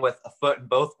 As someone with a foot in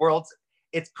both worlds,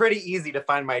 it's pretty easy to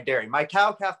find my dairy. My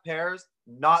cow-calf pairs,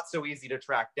 not so easy to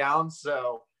track down.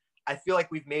 So I feel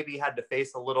like we've maybe had to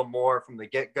face a little more from the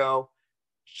get-go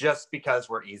just because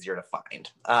we're easier to find.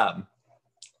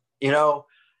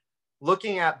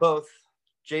 Looking at both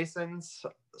Jason's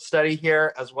study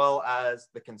here, as well as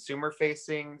the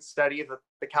consumer-facing study that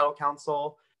the Cattle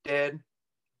Council did,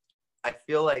 I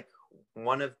feel like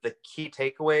one of the key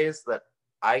takeaways that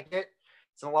I get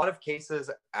is in a lot of cases,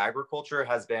 agriculture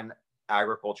has been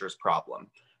agriculture's problem.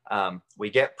 We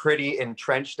get pretty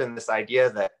entrenched in this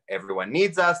idea that everyone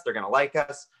needs us, they're going to like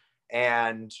us,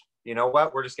 and you know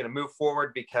what, we're just going to move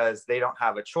forward because they don't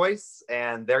have a choice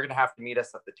and they're going to have to meet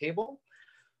us at the table.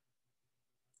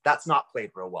 That's not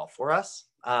played real well for us.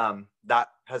 That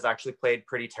has actually played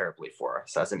pretty terribly for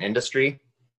us as an industry,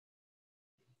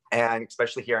 and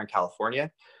especially here in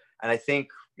California. And I think,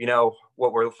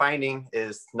 what we're finding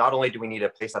is not only do we need a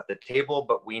place at the table,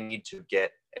 but we need to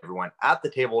get everyone at the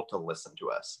table to listen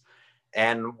to us.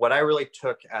 And what I really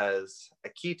took as a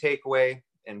key takeaway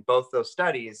in both those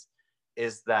studies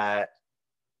is that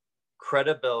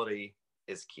credibility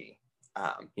is key.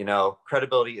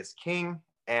 Credibility is king.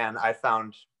 And I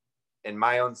found in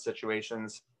my own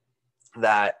situations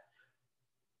that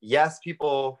yes,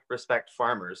 people respect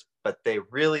farmers, but they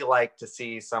really like to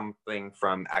see something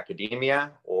from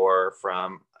academia or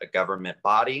from a government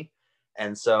body.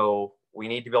 And so we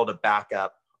need to be able to back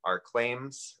up our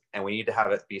claims, and we need to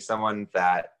have it be someone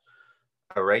that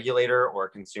a regulator or a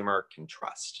consumer can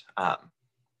trust.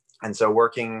 And so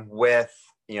working with,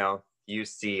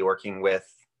 UC, working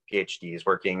with PhDs,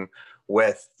 working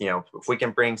with, if we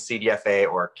can bring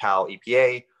CDFA or Cal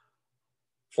EPA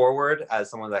forward as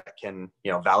someone that can,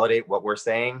 validate what we're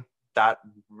saying, that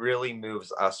really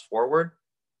moves us forward.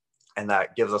 And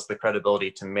that gives us the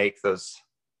credibility to make those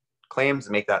claims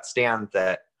and make that stand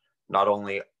that not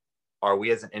only are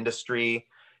we as an industry,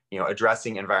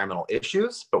 addressing environmental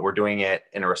issues, but we're doing it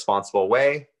in a responsible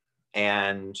way.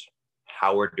 And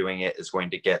how we're doing it is going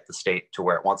to get the state to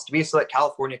where it wants to be so that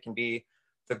California can be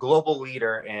the global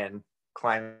leader in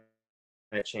climate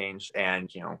change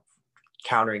and,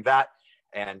 countering that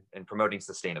and promoting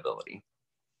sustainability.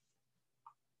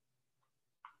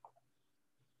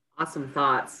 Awesome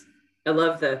thoughts. I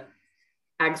love the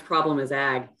ag's problem is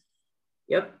ag.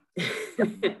 Yep.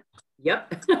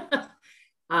 Yep.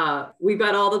 We've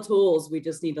got all the tools. We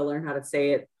just need to learn how to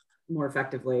say it more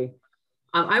effectively.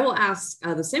 I will ask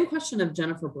the same question of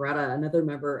Jennifer Beretta, another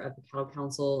member of the Cattle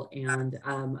Council and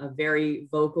a very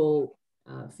vocal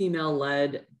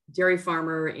female-led dairy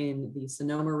farmer in the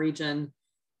Sonoma region.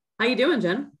 How you doing,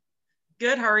 Jen?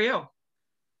 Good. How are you?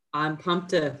 I'm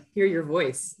pumped to hear your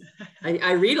voice.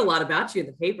 I read a lot about you in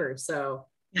the paper, so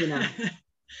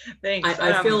Thanks.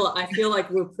 I feel like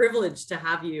we're privileged to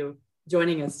have you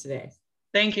joining us today.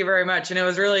 Thank you very much, and it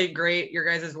was really great your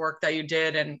guys' work that you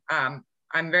did, and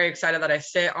I'm very excited that I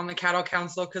sit on the Cattle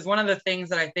Council because one of the things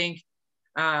that I think,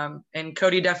 and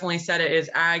Cody definitely said it,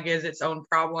 is ag is its own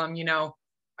problem.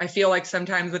 I feel like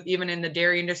sometimes even in the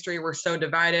dairy industry, we're so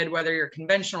divided, whether you're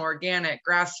conventional, organic,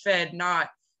 grass-fed, not.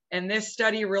 And this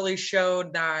study really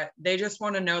showed that they just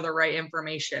want to know the right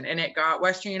information. And it got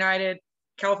Western United,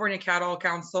 California Cattle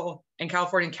Council, and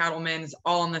California Cattlemen's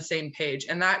all on the same page.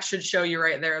 And that should show you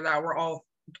right there that we're all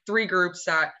three groups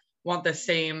that want the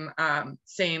same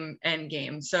end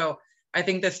game. So I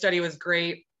think this study was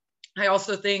great. I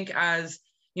also think as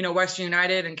Western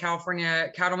United and California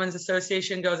Cattlemen's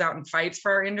Association goes out and fights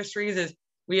for our industries, is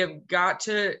we have got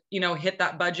to, hit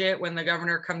that budget when the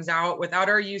governor comes out. Without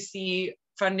our UC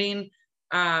funding,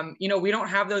 we don't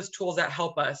have those tools that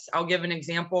help us. I'll give an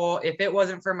example. If it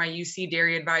wasn't for my UC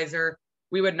dairy advisor,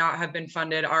 we would not have been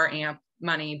funded our AMP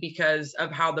money because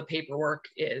of how the paperwork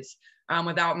is.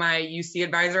 Without my UC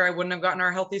advisor, I wouldn't have gotten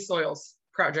our healthy soils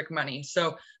project money.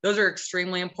 So those are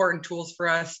extremely important tools for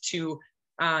us to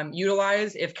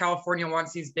utilize if California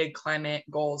wants these big climate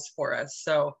goals for us.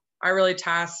 So I really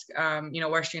task,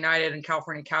 Western United and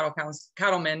California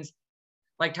Cattlemen's,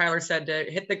 like Tyler said, to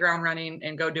hit the ground running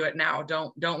and go do it now.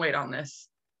 Don't wait on this.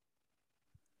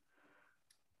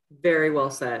 Very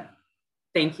well said.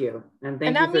 Thank you. And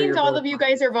that means all of you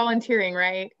guys are volunteering,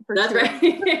 right? That's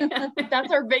right.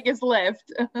 That's our biggest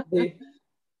lift.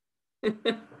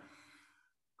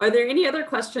 Are there any other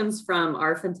questions from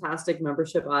our fantastic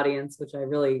membership audience, which I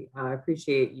really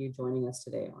appreciate you joining us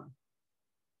today on?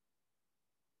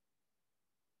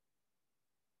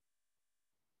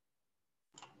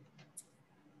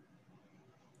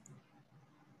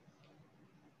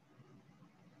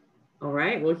 All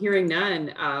right, well, hearing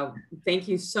none, thank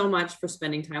you so much for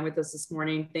spending time with us this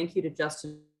morning. Thank you to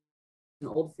Justin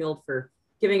Oldfield for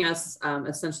giving us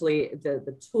essentially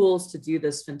the tools to do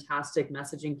this fantastic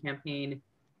messaging campaign.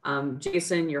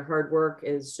 Jason, your hard work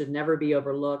should never be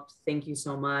overlooked. Thank you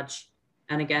so much.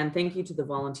 And again, thank you to the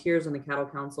volunteers on the Cattle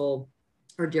Council.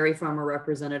 Our dairy farmer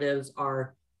representatives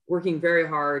are working very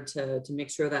hard to make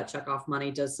sure that checkoff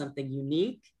money does something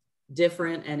unique,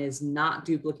 different, and is not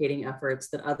duplicating efforts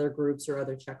that other groups or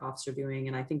other checkoffs are doing.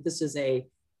 And I think this is a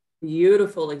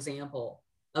beautiful example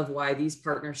of why these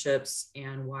partnerships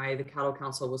and why the Cattle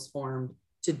Council was formed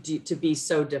to be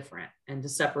so different and to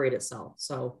separate itself.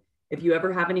 So if you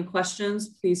ever have any questions,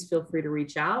 please feel free to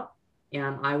reach out,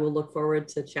 and I will look forward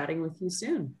to chatting with you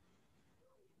soon.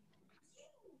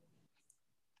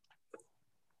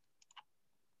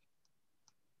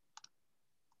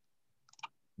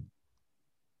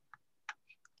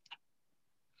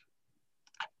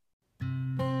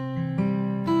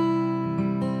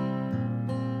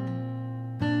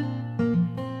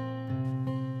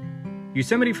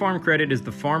 Yosemite Farm Credit is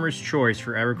the farmer's choice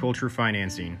for agriculture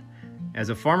financing. As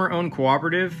a farmer-owned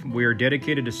cooperative, we are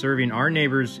dedicated to serving our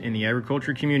neighbors in the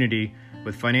agriculture community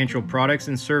with financial products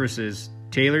and services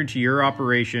tailored to your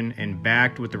operation and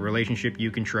backed with a relationship you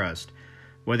can trust.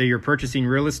 Whether you're purchasing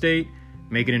real estate,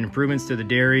 making improvements to the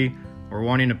dairy, or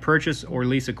wanting to purchase or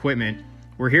lease equipment,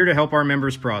 we're here to help our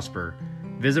members prosper.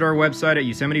 Visit our website at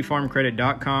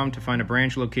YosemiteFarmCredit.com to find a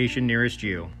branch location nearest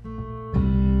you.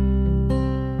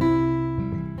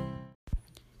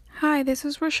 Hi, this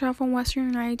is Rochelle from Western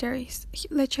United Dairies.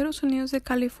 Lecheros Unidos de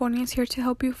California is here to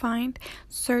help you find,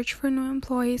 search for new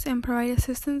employees, and provide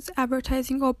assistance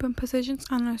advertising open positions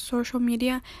on our social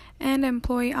media and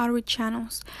employee outreach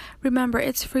channels. Remember,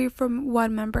 it's free for WUD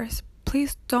members.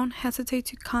 Please don't hesitate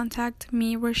to contact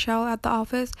me, Rochelle, at the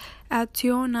office at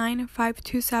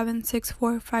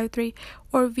 209-527-6453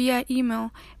 or via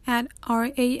email at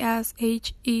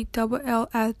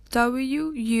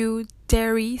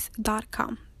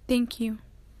rashell@wudairies.com. Thank you.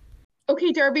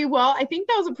 Okay, Darby. Well, I think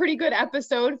that was a pretty good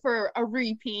episode for a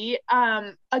repeat.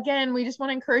 Again, we just want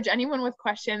to encourage anyone with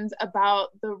questions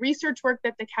about the research work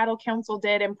that the Cattle Council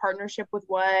did in partnership with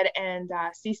WUD and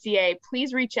CCA.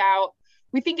 Please reach out.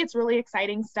 We think it's really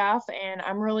exciting stuff, and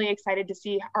I'm really excited to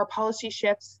see our policy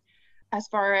shifts as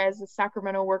far as the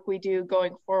Sacramento work we do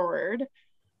going forward.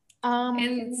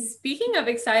 And speaking of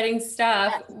exciting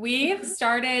stuff, we've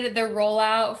started the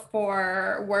rollout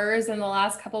for WRRS in the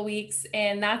last couple weeks,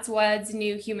 and that's WUD's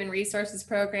new human resources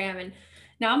program. And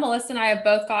now Melissa and I have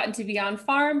both gotten to be on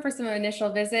farm for some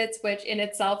initial visits, which in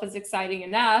itself is exciting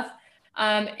enough.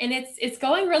 And it's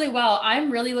going really well. I'm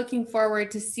really looking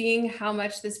forward to seeing how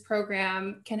much this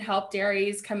program can help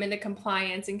dairies come into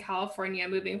compliance in California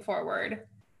moving forward.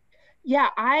 Yeah,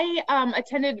 I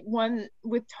attended one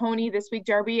with Tony this week,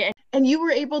 Darby, and you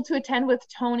were able to attend with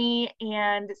Tony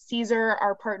and Caesar,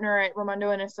 our partner at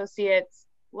Raimondo and Associates,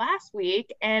 last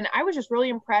week. And I was just really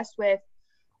impressed with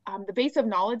the base of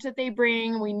knowledge that they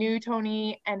bring. We knew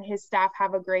Tony and his staff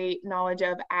have a great knowledge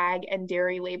of ag and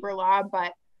dairy labor law,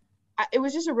 but it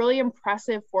was just a really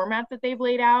impressive format that they've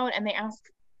laid out, and they ask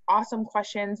awesome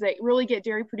questions that really get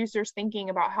dairy producers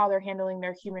thinking about how they're handling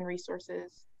their human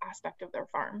resources aspect of their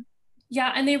farm.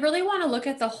 Yeah, and they really want to look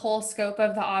at the whole scope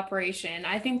of the operation.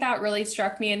 I think that really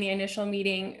struck me in the initial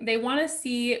meeting. They want to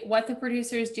see what the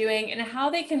producer is doing and how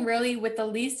they can really, with the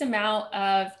least amount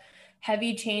of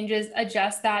heavy changes,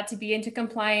 adjust that to be into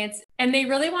compliance. And they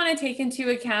really want to take into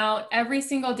account every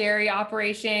single dairy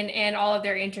operation and all of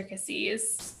their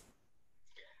intricacies.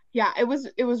 Yeah, it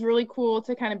was really cool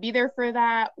to kind of be there for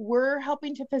that. We're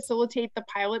helping to facilitate the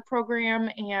pilot program,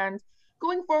 and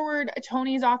going forward,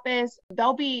 Tony's office,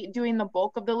 they'll be doing the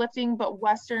bulk of the lifting, but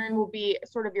Western will be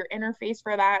sort of your interface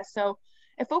for that. So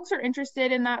if folks are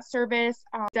interested in that service,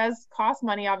 it does cost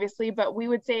money, obviously, but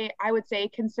I would say,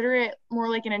 consider it more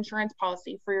like an insurance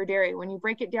policy for your dairy. When you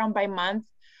break it down by month,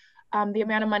 the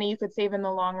amount of money you could save in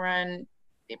the long run,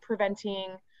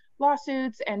 preventing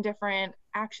lawsuits and different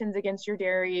actions against your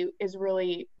dairy is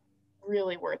really,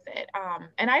 really worth it.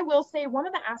 And I will say one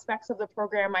of the aspects of the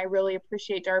program I really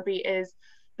appreciate, Darby, is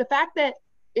the fact that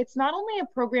it's not only a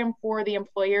program for the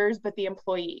employers, but the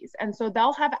employees. And so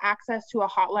they'll have access to a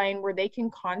hotline where they can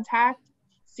contact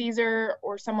Caesar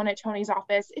or someone at Tony's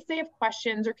office if they have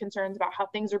questions or concerns about how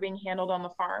things are being handled on the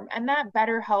farm. And that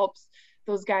better helps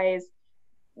those guys,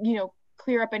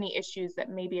 clear up any issues that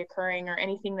may be occurring or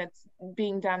anything that's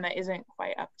being done that isn't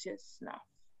quite up to snuff.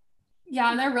 Yeah,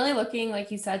 and they're really looking,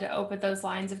 like you said, to open those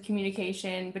lines of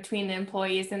communication between the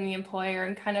employees and the employer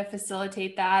and kind of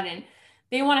facilitate that. And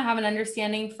they want to have an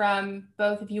understanding from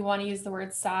both, if you want to use the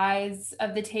word, size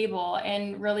of the table,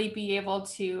 and really be able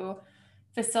to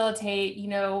facilitate,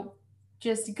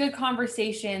 just good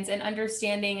conversations and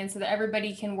understanding, and so that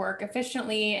everybody can work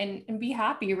efficiently and be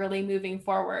happy really moving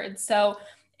forward. So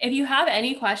if you have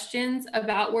any questions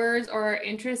about WERS or are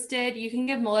interested, you can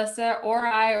give Melissa or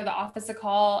I or the office a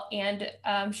call and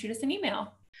shoot us an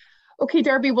email. Okay,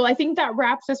 Darby. Well, I think that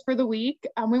wraps us for the week.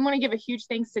 We want to give a huge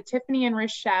thanks to Tiffany and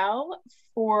Rochelle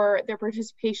for their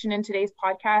participation in today's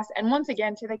podcast. And once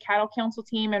again, to the Cattle Council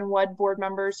team and WUD board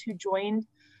members who joined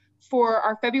for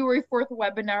our February 4th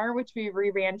webinar, which we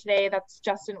reran today. That's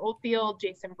Justin Oldfield,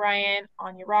 Jason Bryant,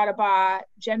 Anya Radaba,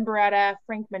 Jen Beretta,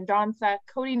 Frank Mendonça,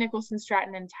 Cody Nicholson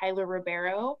Stratton, and Tyler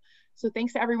Ribeiro. So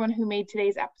thanks to everyone who made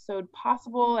today's episode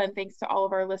possible, and thanks to all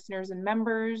of our listeners and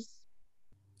members.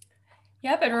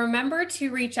 Yep, and remember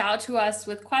to reach out to us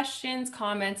with questions,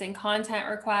 comments, and content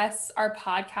requests. Our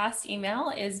podcast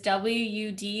email is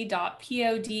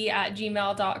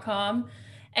wud.pod@gmail.com.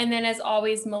 And then, as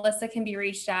always, Melissa can be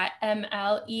reached at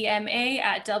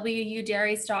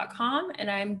mlema@wudairies.com, and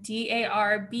I'm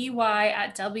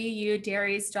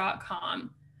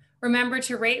darby@wudairies.com. Remember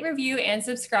to rate, review, and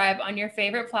subscribe on your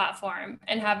favorite platform,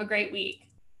 and have a great week.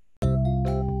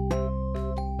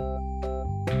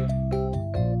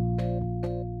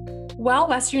 While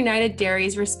Western United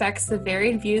Dairies respects the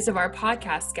varied views of our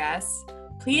podcast guests,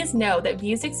 please know that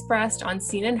views expressed on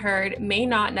Seen and Heard may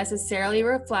not necessarily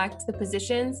reflect the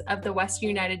positions of the Western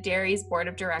United Dairies Board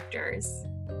of Directors.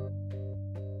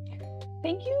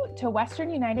 Thank you to Western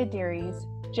United Dairies'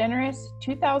 generous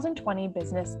 2020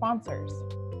 business sponsors: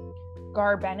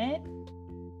 Gar Bennett,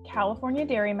 California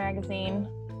Dairy Magazine,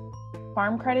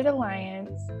 Farm Credit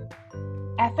Alliance,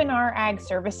 F&R Ag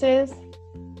Services,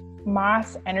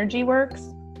 Moss Energy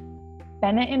Works,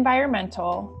 Bennett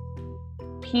Environmental,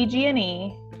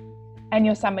 PG&E, and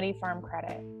Yosemite Farm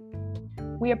Credit.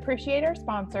 We appreciate our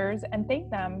sponsors and thank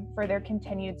them for their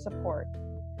continued support.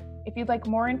 If you'd like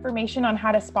more information on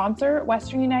how to sponsor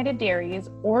Western United Dairies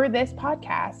or this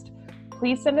podcast,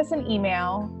 please send us an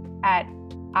email at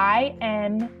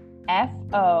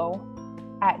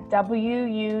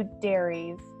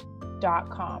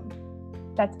info@wudairies.com.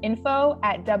 That's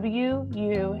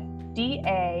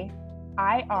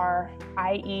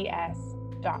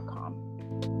info@wudairies.com.